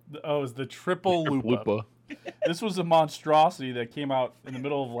lupa. Oh, it was the triple lupa. Lupa. This was a monstrosity that came out in the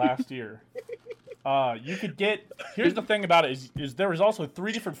middle of last year. You could get. Here's the thing about it is there was also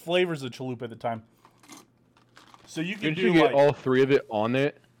 3 different flavors of chalupa at the time. So you could Didn't you do get like all 3 of it on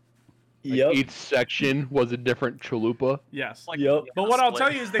it? Like Yep. Each section was a different chalupa. yes. Like, Yep. But what I'll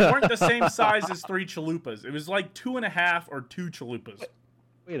tell you is they weren't the same size as 3 chalupas. It was like 2.5 or 2 chalupas.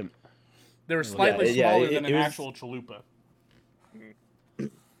 Wait a minute. They were slightly Yeah, smaller it than an was- actual chalupa.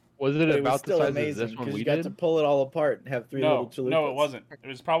 Was it But it was about the still size amazing of this one because we you got did? to pull it all apart and have 3 little chalupas. No, it wasn't. It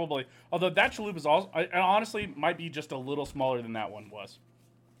was probably, although that chalupa is also, and honestly, might be just a little smaller than that one was,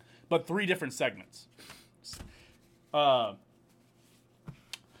 but 3 different segments.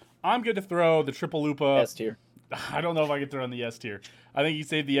 I'm good to throw the triple lupa. S tier. I don't know if I could throw in the S tier. I think you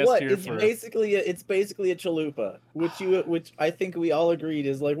saved the S What? tier It's for. basically a chalupa, which I think we all agreed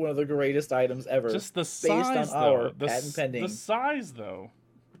is like one of the greatest items ever. Just the based size, on though. our The patent pending. The size, though.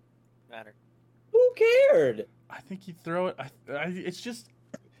 Matter. Who cared? I think you throw it. It's just,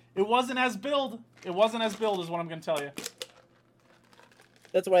 it wasn't as billed. It wasn't as billed, is what I'm gonna tell you.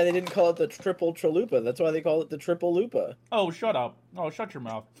 That's why they didn't call it the triple chalupa. That's why they call it the triple lupa. Oh, shut up. Oh, shut your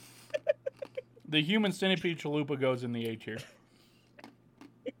mouth. The human centipede chalupa goes in the A tier.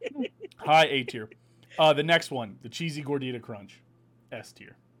 High A tier. The next one, the cheesy gordita crunch, S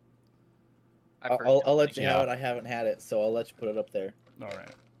tier. I've heard I'll let you Yeah. have it. I haven't had it, so I'll let you put it up there. All right.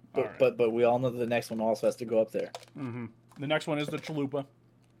 All right. But we all know that the next one also has to go up there. The next one is the chalupa.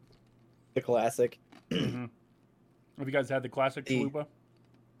 The classic. Have you guys had the classic The- chalupa?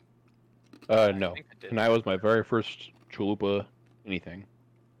 No. think I did. Tonight was my very first chalupa anything.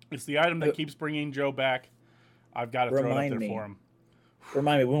 It's the item that keeps bringing Joe back. I've got to throw it up Remind there me. for him.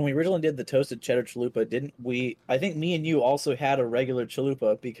 Remind me, when we originally did the toasted cheddar chalupa, didn't we? I think me and you also had a regular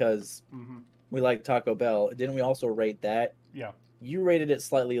chalupa because we like Taco Bell. Didn't we also rate that? Yeah. You rated it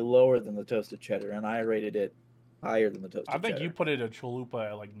slightly lower than the toasted cheddar, and I rated it higher than the toasted I think cheddar. you put it a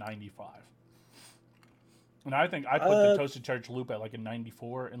chalupa at like 95. And I think I put the toasted cheddar chalupa at like a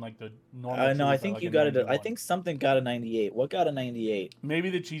 94, and like the normal. No, chalupa I at think like you a got it. I 91. think something got a 98. What got a 98? Maybe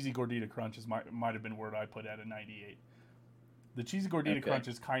the cheesy gordita crunch might have been where I put at a 98. The cheesy gordita Okay. crunch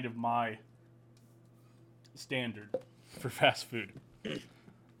is kind of my standard for fast food.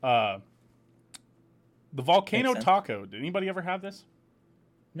 The volcano Makes sense. taco. Did anybody ever have this?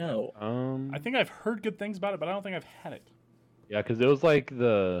 No. I think I've heard good things about it, but I don't think I've had it. Yeah, because it was like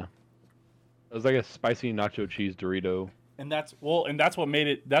a spicy nacho cheese Dorito. And that's what made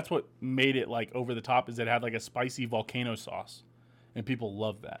it. That's what made it like over the top. Is it had like a spicy volcano sauce, and people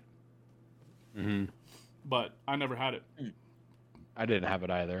love that. Hmm. But I never had it. I didn't have it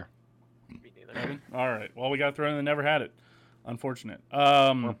either. Me neither. Evan? All right. Well, we got to throw in the never had it. Unfortunate.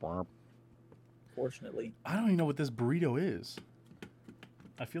 Fortunately. I don't even know what this burrito is.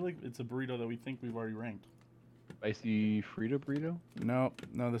 I feel like it's a burrito that we think we've already ranked. Spicy Frito burrito? No,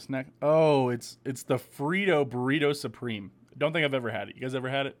 this next. Oh, it's the Frito Burrito Supreme. Don't think I've ever had it. You guys ever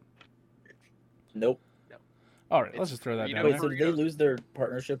had it? Nope. All right, let's It's just throw that Frito down Wait, there. so did they lose their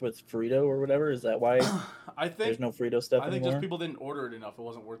partnership with Frito or whatever? Is that why I think there's no Frito stuff I think anymore? just people didn't order it enough. It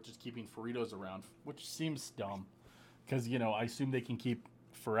wasn't worth just keeping Fritos around, which seems dumb, because I assume they can keep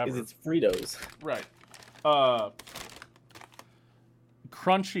forever. Because it's Fritos. Right.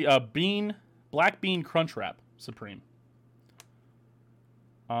 Crunchy black bean crunch wrap Supreme.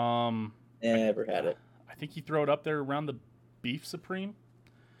 Never had it. I think you throw it up there around the beef Supreme,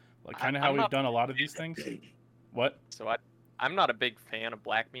 like kind of how I'm we've not- done a lot of these things. What? So I'm not a big fan of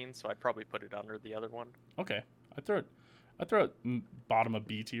black beans, so I'd probably put it under the other one. Okay, I throw it. I'd throw it bottom of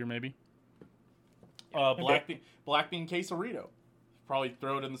B tier maybe. Black bean quesarito. Probably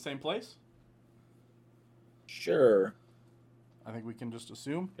throw it in the same place. Sure. I think we can just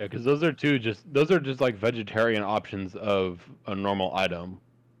assume. Yeah, because those are just like vegetarian options of a normal item.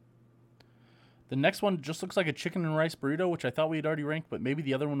 The next one just looks like a chicken and rice burrito, which I thought we had already ranked, but maybe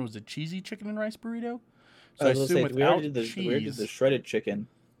the other one was a cheesy chicken and rice burrito. So I was gonna assume say, we already without did we already did cheese, the shredded chicken.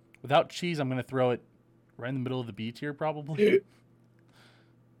 without cheese, I'm gonna throw it right in the middle of the B tier, probably. Is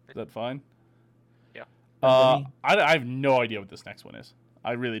that fine? Yeah. I have no idea what this next one is.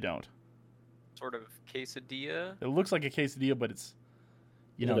 I really don't. Sort of quesadilla. It looks like a quesadilla, but it's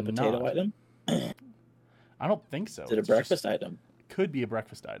Is it a potato not. item? I don't think so. Is it a It's breakfast just- item? Could be a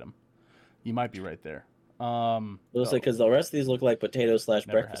breakfast item. You might be right there. We'll say because the rest of these look like potato / Never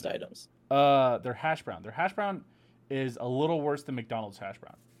breakfast had it. items. Their hash brown. Their hash brown is a little worse than McDonald's hash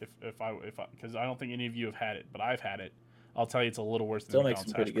brown. If because I don't think any of you have had it, but I've had it. I'll tell you, it's a little worse than Still makes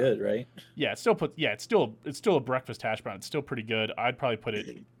McDonald's them pretty hash brown. good, right? Yeah, it's still a breakfast hash brown. It's still pretty good. I'd probably put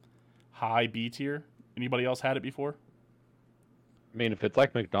it high B tier. Anybody else had it before? I mean, if it's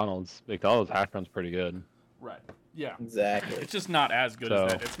like McDonald's hash brown's pretty good. Right. Yeah. Exactly. It's just not as good So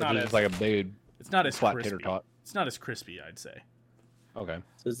as that. It's not as just like a big it's not as flat crispy. tater tot. It's not as crispy, I'd say. Okay.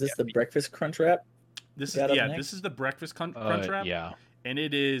 So is this the breakfast crunch wrap? This Got is up next? this is the breakfast crunch wrap. Yeah. And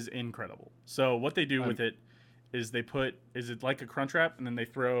it is incredible. So what they do with it is it's like a crunch wrap, and then they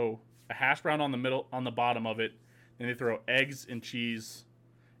throw a hash brown on the bottom of it, and they throw eggs and cheese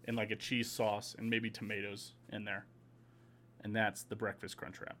and like a cheese sauce and maybe tomatoes in there. And that's the breakfast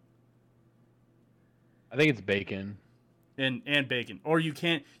crunch wrap. I think it's bacon. And bacon. Or you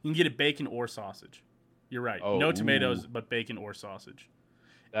can get it bacon or sausage. You're right. Oh, No tomatoes, ooh. but bacon or sausage.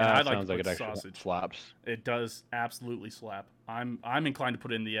 And That I'd like sounds to like it put actually sausage. slaps. It does absolutely slap. I'm inclined to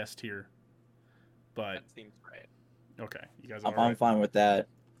put it in the S tier. But That seems right. okay, you guys are I'm all right. fine with that.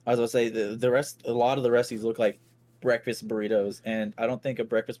 I was gonna say the rest. A lot of the rest of these look like breakfast burritos, and I don't think a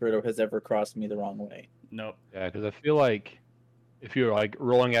breakfast burrito has ever crossed me the wrong way. Nope. Yeah, because I feel like if you're like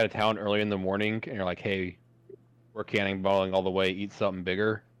rolling out of town early in the morning and you're like, hey, we're cannonballing all the way, eat something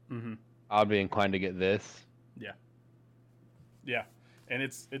bigger, Mm-hmm. I'd be inclined to get this. Yeah, and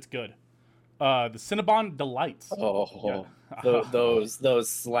it's good. The Cinnabon Delights. Oh, Yeah. those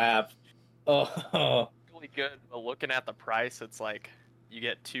slap. Oh, Really good. But looking at the price, it's like you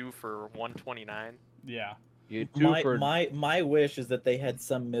get 2 for $129. Yeah. You get two for my wish is that they had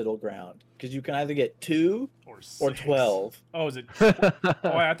some middle ground because you can either get 2 Or or 6. 12. Oh, is it? Oh,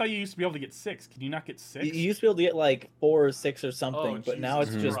 I thought you used to be able to get 6. Can you not get 6? You used to be able to get like 4 or 6 or something, but now it's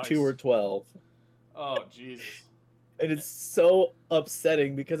Jesus just Christ. 2 or 12. Oh, Jesus. And it's so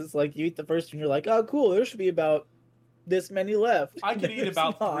upsetting because it's like you eat the first and you're like, oh, cool, there should be about this many left. I could eat There's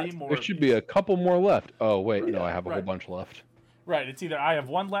about not. 3 more. there should be a couple more left. Oh wait, no, Yeah, I have a whole right. bunch left. Right. It's either I have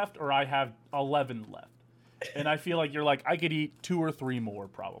 1 left or I have 11 left. And I feel like you're like, I could eat 2 or 3 more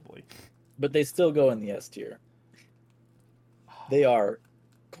probably. But they still go in the S tier. They are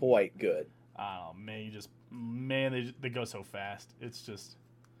quite good. Oh, they go so fast. It's just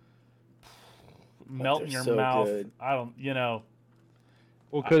melt in they're your so mouth. good. I don't,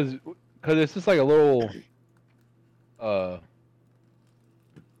 Well, because it's just like a little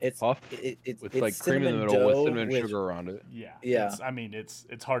It's puff it's with it's like cream in the middle with cinnamon and sugar around it. yeah. Yeah.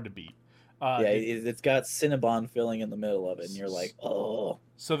 It's hard to beat. It's got Cinnabon filling in the middle of it, and you're like, oh.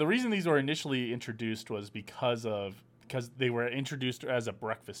 So the reason these were initially introduced was because they were introduced as a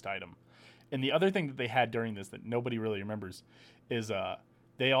breakfast item. And the other thing that they had during this that nobody really remembers is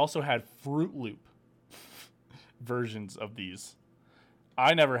they also had Fruit Loop versions of these.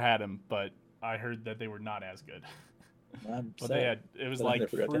 I never had them, but I heard that they were not as good. I'm But sad. it was But I like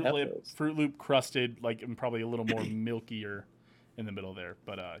never got to have those. Fruit Loop crusted, like, and probably a little more milkier in the middle there.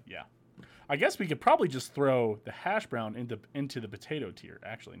 But yeah, I guess we could probably just throw the hash brown into the potato tier.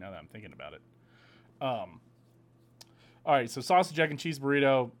 Actually, now that I'm thinking about it. All right, so sausage, egg, and cheese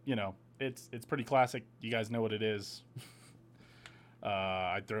burrito. You know, it's pretty classic. You guys know what it is.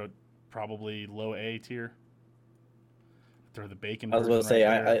 I'd throw it probably low A tier. Throw the bacon. I was going to say,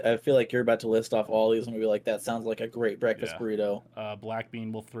 version right there. I feel like you're about to list off all these and be like, that sounds like a great breakfast Yeah. burrito. Black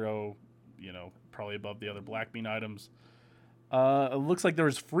bean will throw, probably above the other black bean items. It looks like there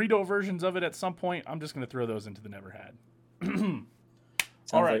was Frito versions of it at some point. I'm just going to throw those into the never had. Sounds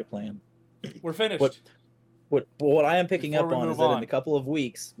All right. like a plan. We're finished. What I am picking Before up we on is move that on. in a couple of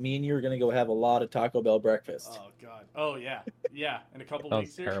weeks, me and you are going to go have a lot of Taco Bell breakfast. Oh, God. Oh, yeah. Yeah, in a couple Sounds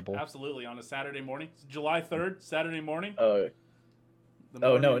weeks here. terrible. Absolutely. On a Saturday morning. It's July 3rd, Saturday morning. Oh, The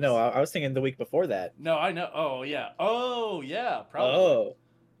oh no, mornings- no. I was thinking the week before that. No, I know. Oh, yeah. Oh, yeah. Probably. Oh,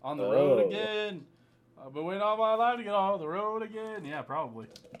 On the road Oh. again. I've been waiting all my life to get on the road again. Yeah, probably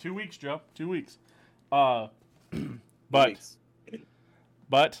 2 weeks, Joe. 2 weeks. But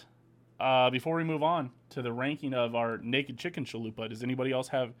before we move on to the ranking of our naked chicken chalupa, does anybody else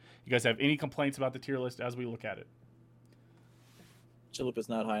you guys have any complaints about the tier list as we look at it? Chalupa's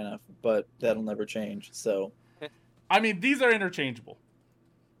not high enough, but that'll never change. So I mean, these are interchangeable.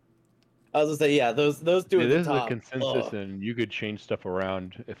 I was gonna say, yeah, those two Yeah, at the this is a top. consensus, Ugh. and you could change stuff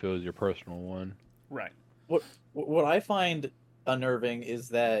around if it was your personal one. Right. What I find unnerving is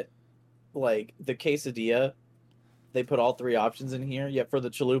that, like, the quesadilla, they put all three options in here. Yet for the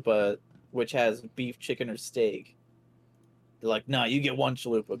chalupa, which has beef, chicken, or steak, they're like, "No, you get one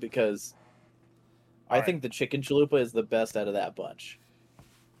chalupa," because All I right. think the chicken chalupa is the best out of that bunch.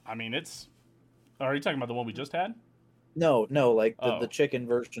 I mean, are you talking about the one we just had? No, like Oh. the chicken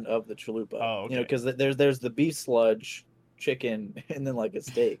version of the chalupa. Oh, You know, okay. because there's the beef sludge, chicken, and then like a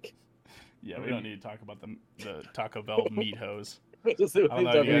steak. Yeah, we don't need to talk about the Taco Bell meat hose. Just I don't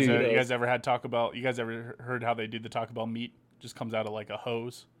know. You guys, Definitely you guys ever had Taco Bell? You guys ever heard how they do the Taco Bell meat? Just comes out of like a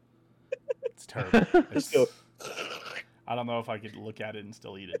hose. It's terrible. Just go. I don't know if I could look at it and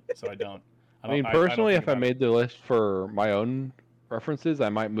still eat it, so I don't. I mean, don't personally, think if I about it. made the list for my own preferences, I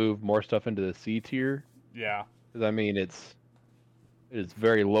might move more stuff into the C tier. Yeah, Because I mean, it's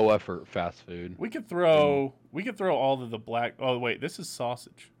very low effort fast food. we could throw all of the black. Oh wait, this is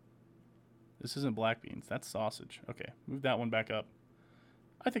sausage. This isn't black beans. That's sausage. Okay, move that one back up.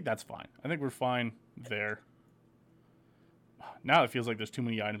 I think that's fine. I think we're fine there. Now it feels like there's too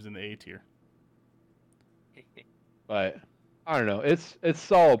many items in the A tier. But I don't know.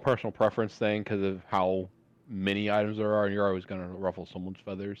 It's all a personal preference thing because of how many items there are, and you're always gonna ruffle someone's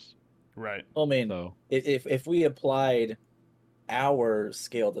feathers. Right. I mean, So if we applied our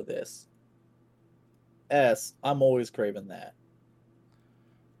scale to this, S, I'm always craving that.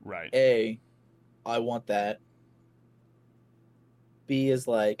 Right. A, I want that. B is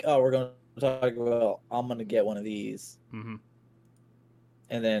like, oh, we're going to talk about, I'm going to get one of these. Mm-hmm.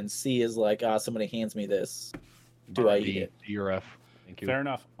 And then C is like, somebody hands me this. Do I eat D, it? D or F. Thank you. Fair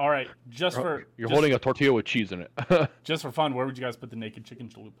enough. All right. You're holding a tortilla with cheese in it. just for fun, where would you guys put the naked chicken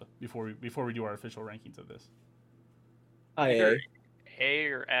chalupa before we do our official rankings of this? IA. A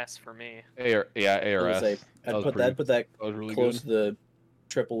or S for me. A or S. I'd That put was that that was really close good. to the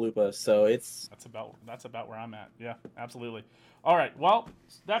triple lupa. So it's That's about where I'm at. Yeah, absolutely. All right. Well,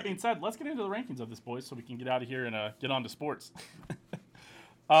 that being said, let's get into the rankings of this, boys, so we can get out of here and get on to sports.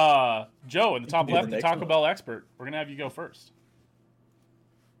 Joe, in the top do the left, the next Taco one. Bell expert. We're gonna have you go first.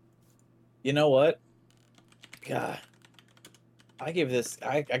 You know what? God, I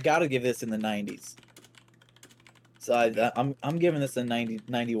gotta give this in the 90s. So I'm giving this a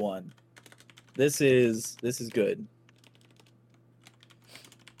 91. This is good.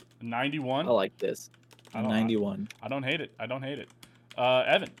 91. I like this. I don't- 91. I don't hate it.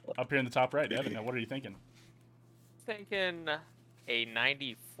 Evan, up here in the top right. Evan, what are you thinking? Thinking a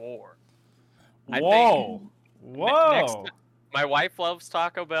 94. I think- Whoa. Whoa. Next, my wife loves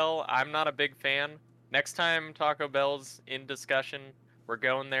Taco Bell. I'm not a big fan. Next time Taco Bell's in discussion, we're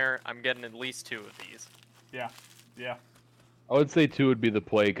going there. I'm getting at least 2 of these. Yeah. I would say 2 would be the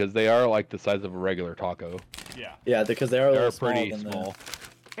play because they are like the size of a regular taco. Yeah. Yeah, because they are a They're little pretty small small.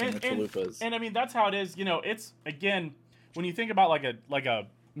 than the chalupas. And I mean that's how it is. You know, it's again when you think about like a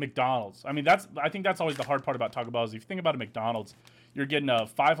McDonald's. I mean I think that's always the hard part about Taco Bell is if you think about a McDonald's, you're getting a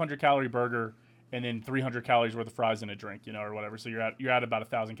 500 calorie burger and then 300 calories worth of fries and a drink, you know, or whatever. So you're at about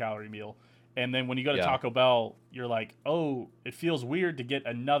 1,000 calorie meal. And then when you go to Yeah. Taco Bell, you're like, oh, it feels weird to get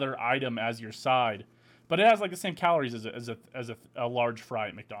another item as your side, but it has like the same calories as a large fry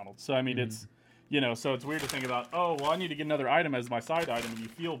at McDonald's. So I mean, it's you know, so it's weird to think about. Oh, well, I need to get another item as my side item, and you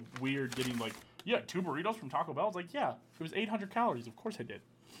feel weird getting like, yeah, 2 burritos from Taco Bell. It's like, yeah, it was 800 calories. Of course I did.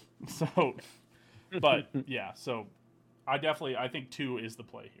 So, but yeah, so I think 2 is the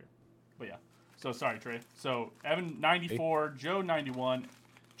play here. But yeah, so sorry, Trey. So Evan 94, Joe 91,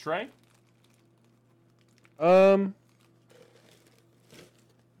 Trey. I'm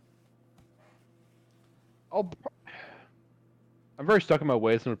very stuck in my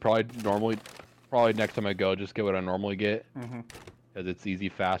ways and would probably next time I go just get what I normally get Mm-hmm. because it's easy,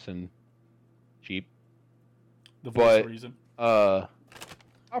 fast, and cheap. The voice of But- reason.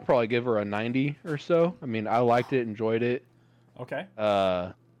 I'll probably give her a 90 or so. I mean, I liked it, enjoyed it. Okay.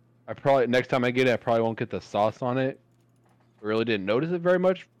 I probably next time I get it, I probably won't get the sauce on it. I really didn't notice it very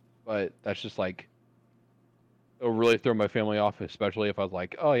much, but that's just like it'll really throw my family off, especially if I was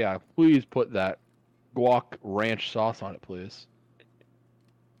like, "Oh yeah, please put that guac ranch sauce on it, please."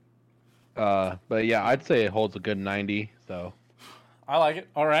 But yeah, I'd say it holds a good 90. So I like it.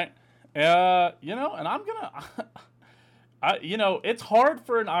 All right. And I'm gonna, it's hard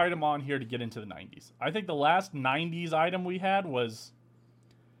for an item on here to get into the 90s. I think the last 90s item we had was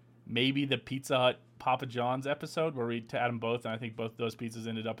maybe the Pizza Hut Papa John's episode where we had them both, and I think both those pizzas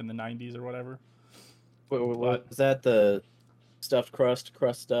ended up in the 90s or whatever. Was that the stuffed crust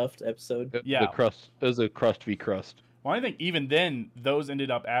stuffed episode? Yeah. The crust. It was a crust v crust. Well, I think even then those ended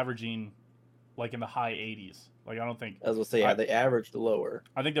up averaging like in the high 80s. Like I don't think. As we'll say, they averaged lower.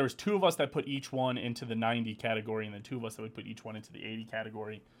 I think there was two of us that put each one into the 90 category, and then two of us that would put each one into the 80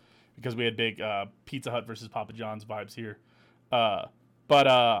 category, because we had big Pizza Hut versus Papa John's vibes here. But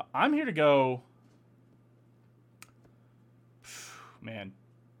I'm here to go. Man,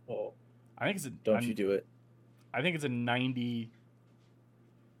 Well, I think it's a. don't you do it? I think it's a 92.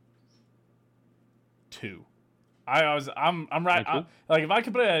 I'm right. Like if I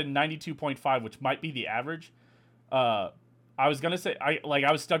could put it at a 92.5, which might be the average. I was gonna say I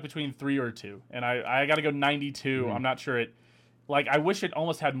was stuck between 3 or 2, and I got to go 92. Mm-hmm. I'm not sure it. Like I wish it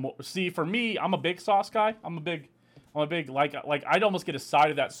almost had more. See, for me, I'm a big sauce guy. I'm a big like I'd almost get a side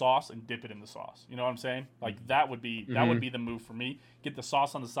of that sauce and dip it in the sauce. You know what I'm saying? Like that would be the move for me. Get the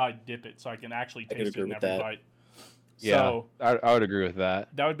sauce on the side, dip it, so I can actually taste it in every bite. Yeah, So, I would agree with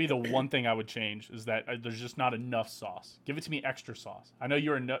that. that would be the one thing I would change, is that there's just not enough sauce. Give it to me extra sauce. I know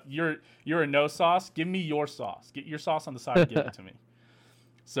you're a no sauce. Give me your sauce. Get your sauce on the side and give it to me.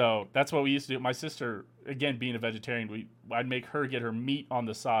 So that's what we used to do. My sister, again, being a vegetarian, I'd make her get her meat on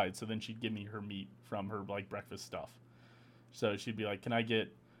the side, so then she'd give me her meat from her like breakfast stuff. So she'd be like, "Can I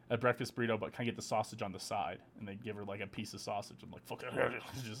get a breakfast burrito, but can I get the sausage on the side?" And they'd give her like a piece of sausage. I'm like, "Fuck it,"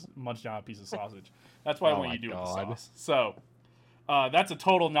 just munch down a piece of sausage. That's why I want you to do with the sauce. So that's a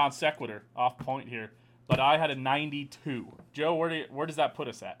total non sequitur off point here. But I had a 92. Joe, where does that put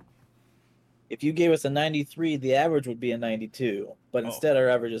us at? If you gave us a 93, the average would be a 92. But instead, our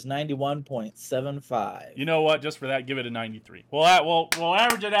average is 91.75. You know what? Just for that, give it a 93. We'll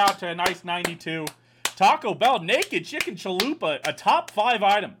average it out to a nice 92. Taco Bell Naked Chicken Chalupa, a top 5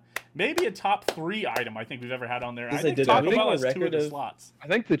 item. Maybe a top 3 item I think we've ever had on there. I think Taco Bell has 2 of the slots. I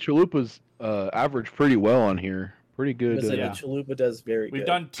think the chalupas average pretty well on here. Pretty good. The chalupa does very good. We've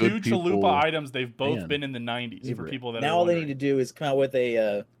done 2 chalupa items. They've both been in the 90s for people that now all they need to do is come out with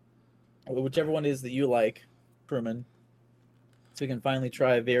a whichever one it is that you like, Truman, so we can finally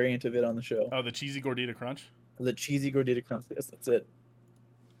try a variant of it on the show. Oh, the cheesy gordita crunch? The cheesy gordita crunch. Yes, that's it.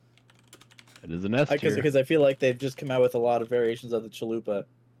 It is an S tier. Because I feel like they've just come out with a lot of variations of the chalupa,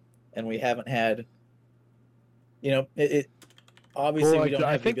 and we haven't had, it obviously we don't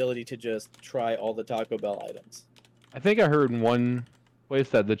have the ability to just try all the Taco Bell items. I think I heard in one place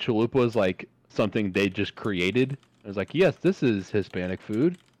that the chalupa was like something they just created. It was like, yes, this is Hispanic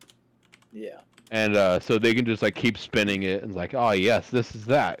food. Yeah. And so they can just like keep spinning it and like, oh yes, this is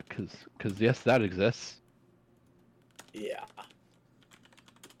that, because yes, that exists. Yeah.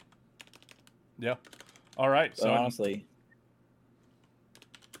 Yeah. All right. So honestly,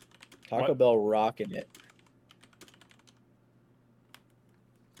 Taco Bell rocking it.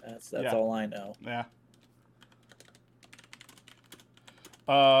 That's all I know. Yeah.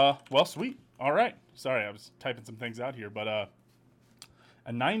 Well, sweet. All right. Sorry, I was typing some things out here, but a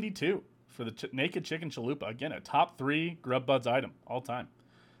 92 for the Naked Chicken Chalupa. Again, a top 3 Grub Buds item all time.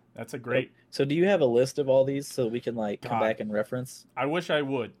 That's a great. So do you have a list of all these so we can come back and reference? I wish I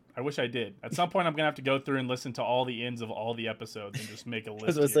would. I wish I did. At some point, I'm gonna have to go through and listen to all the ends of all the episodes and just make a list. I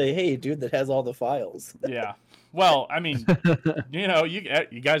was gonna say, hey, dude, that has all the files. Yeah. Well, I mean,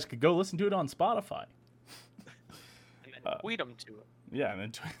 you guys could go listen to it on Spotify. And then tweet them to it. Yeah,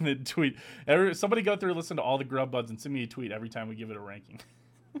 and then tweet. Somebody go through and listen to all the Grub Buds and send me a tweet every time we give it a ranking.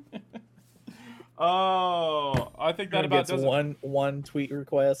 Oh, I think that about does it. One tweet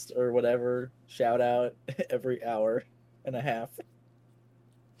request or whatever shout out every hour and a half.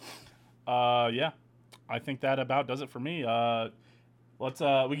 Yeah, I think that about does it for me. We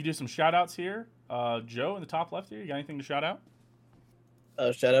can do some shout outs here. Joe in the top left here, you got anything to shout out?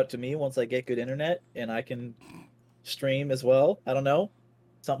 Shout out to me once I get good internet and I can stream as well. I don't know,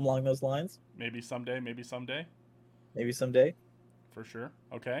 something along those lines. Maybe someday. For sure.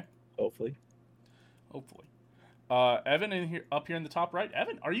 Okay. Hopefully. Evan up here in the top right.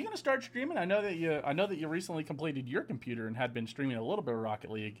 Evan, are you going to start streaming? I know that you recently completed your computer and had been streaming a little bit of Rocket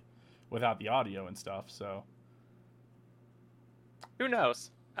League without the audio and stuff. So who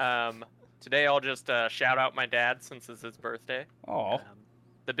knows? Today I'll just shout out my dad since it's his birthday. Oh,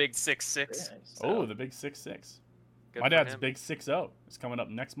 the big 6'6". Nice. So the big 6'6". good My for dad's him. big 6'0". It's coming up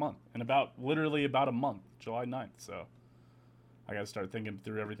next month in literally about a month, July 9th. So I got to start thinking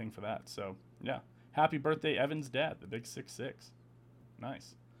through everything for that. So yeah. Happy birthday, Evan's dad, the big 6'6".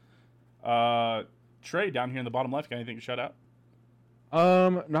 Nice. Trey, down here in the bottom left, got anything to shout out?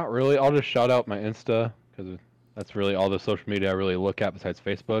 Not really. I'll just shout out my Insta because that's really all the social media I really look at besides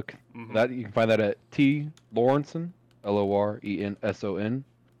Facebook. Mhm. That you can find that at T Lawrenson, LORENSON,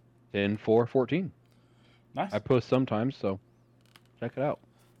 10414. Nice. I post sometimes, so check it out.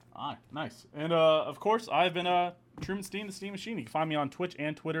 Ah, nice. And of course, I've been Truman Steen, the Steam Machine. You can find me on Twitch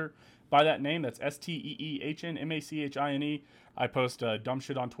and Twitter by that name. That's STEEHNMACHINE. I post dumb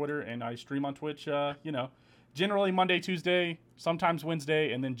shit on Twitter, and I stream on Twitch. Generally Monday, Tuesday, sometimes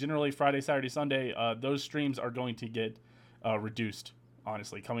Wednesday, and then generally Friday, Saturday, Sunday. Those streams are going to get reduced.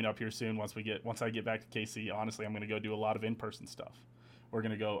 Honestly, coming up here soon. Once I get back to KC, honestly, I'm going to go do a lot of in-person stuff. I'm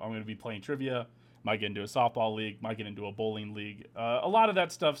going to be playing trivia. Might get into a softball league, might get into a bowling league, a lot of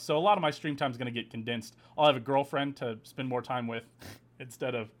that stuff. So a lot of my stream time is going to get condensed. I'll have a girlfriend to spend more time with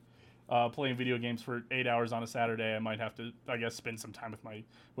instead of playing video games for 8 hours on a Saturday. I might have to, I guess, spend some time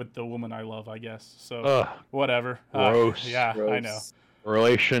with the woman I love, I guess. So Ugh, whatever. gross. Yeah, Gross. I know.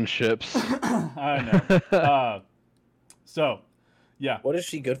 Relationships. I know. So, yeah. What is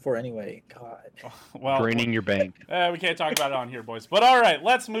she good for anyway? God. Well, Draining your bank. we can't talk about it on here, boys. But all right,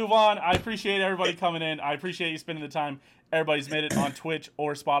 let's move on. I appreciate everybody coming in. I appreciate you spending the time. Everybody's made it on Twitch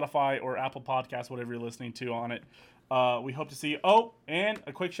or Spotify or Apple Podcasts, whatever you're listening to on it. We hope to see you. Oh, and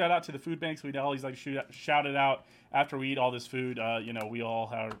a quick shout out to the food banks. We'd always like to shout it out after we eat all this food. We all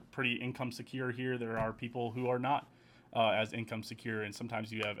are pretty income secure here. There are people who are not as income secure, and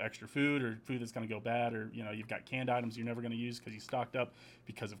sometimes you have extra food or food that's going to go bad, or you've got canned items you're never going to use because you stocked up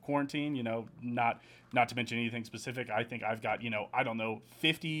because of quarantine. Not to mention anything specific. I think I've got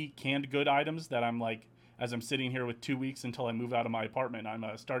 50 canned good items that I'm like, as I'm sitting here with 2 weeks until I move out of my apartment, I'm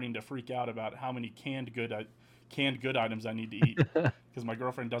starting to freak out about how many canned good items I need to eat because my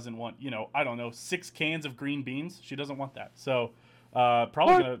girlfriend doesn't want 6 cans of green beans. She doesn't want that. So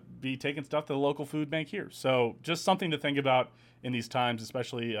probably going to be taking stuff to the local food bank here. So just something to think about in these times,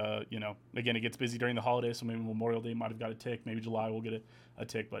 especially, again, it gets busy during the holidays. So maybe Memorial Day might have got a tick. Maybe July will get a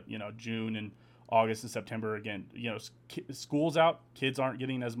tick. But, June and August and September, again, school's out. Kids aren't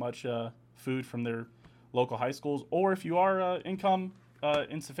getting as much food from their local high schools. Or if you are income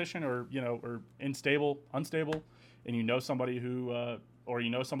insufficient or unstable, and somebody who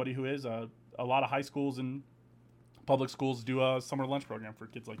is, a lot of high schools and public schools do a summer lunch program for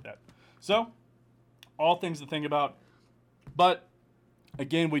kids like that. So all things to think about. But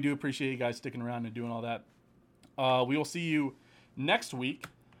again, we do appreciate you guys sticking around and doing all that. We will see you next week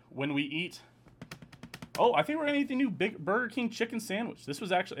when we eat. Oh, I think we're gonna eat the new Big Burger King chicken sandwich. This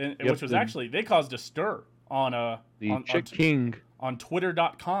was actually, they caused a stir on on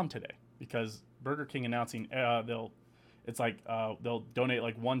Twitter.com today because Burger King announcing they'll donate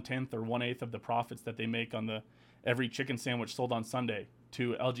like 1/10 or 1/8 of the profits that they make on every chicken sandwich sold on Sunday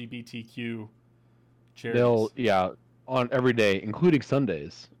to LGBTQ charities. On every day, including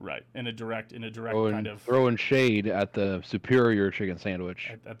Sundays. Right, in a direct kind of throwing shade at the superior chicken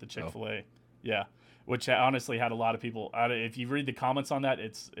sandwich at the Chick-fil-A. Yeah. Which honestly had a lot of people. If you read the comments on that,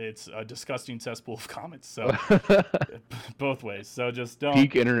 it's a disgusting cesspool of comments. So both ways. So just don't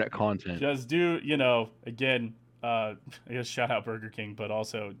peak internet content. Just do again. I guess shout out Burger King, but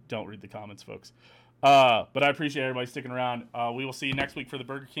also don't read the comments, folks. But I appreciate everybody sticking around. We will see you next week for the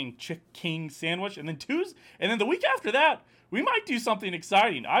Burger King King sandwich, and then the week after that, we might do something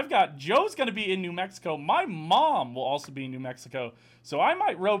exciting. I've got Joe's going to be in New Mexico. My mom will also be in New Mexico, so I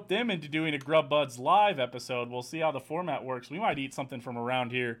might rope them into doing a Grub Buds live episode. We'll see how the format works. We might eat something from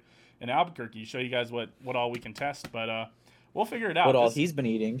around here in Albuquerque, show you guys what all we can test, but we'll figure it out. What all he's been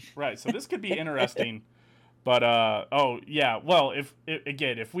eating. Right, so this could be interesting. But well,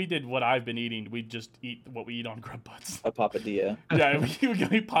 if we did what I've been eating, we'd just eat what we eat on Grub Buds. A papadilla. Yeah, we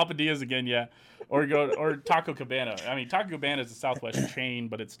could eat papadillas again, yeah, or Taco Cabana. I mean, Taco Cabana is a Southwest chain,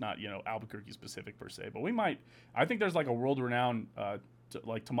 but it's not Albuquerque specific per se. But I think there's like a world renowned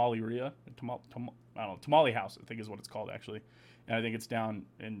like Tamaleria, Tamale House, I think is what it's called actually. And I think it's down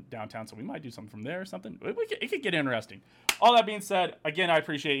in downtown, so we might do something from there or something. It could get interesting. All that being said, again, I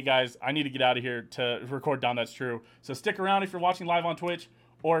appreciate you guys. I need to get out of here to record Dom That's True. So stick around if you're watching live on Twitch,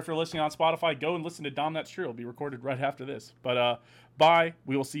 or if you're listening on Spotify, go and listen to Dom That's True. It'll be recorded right after this. But bye.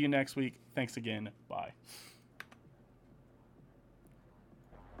 We will see you next week. Thanks again. Bye.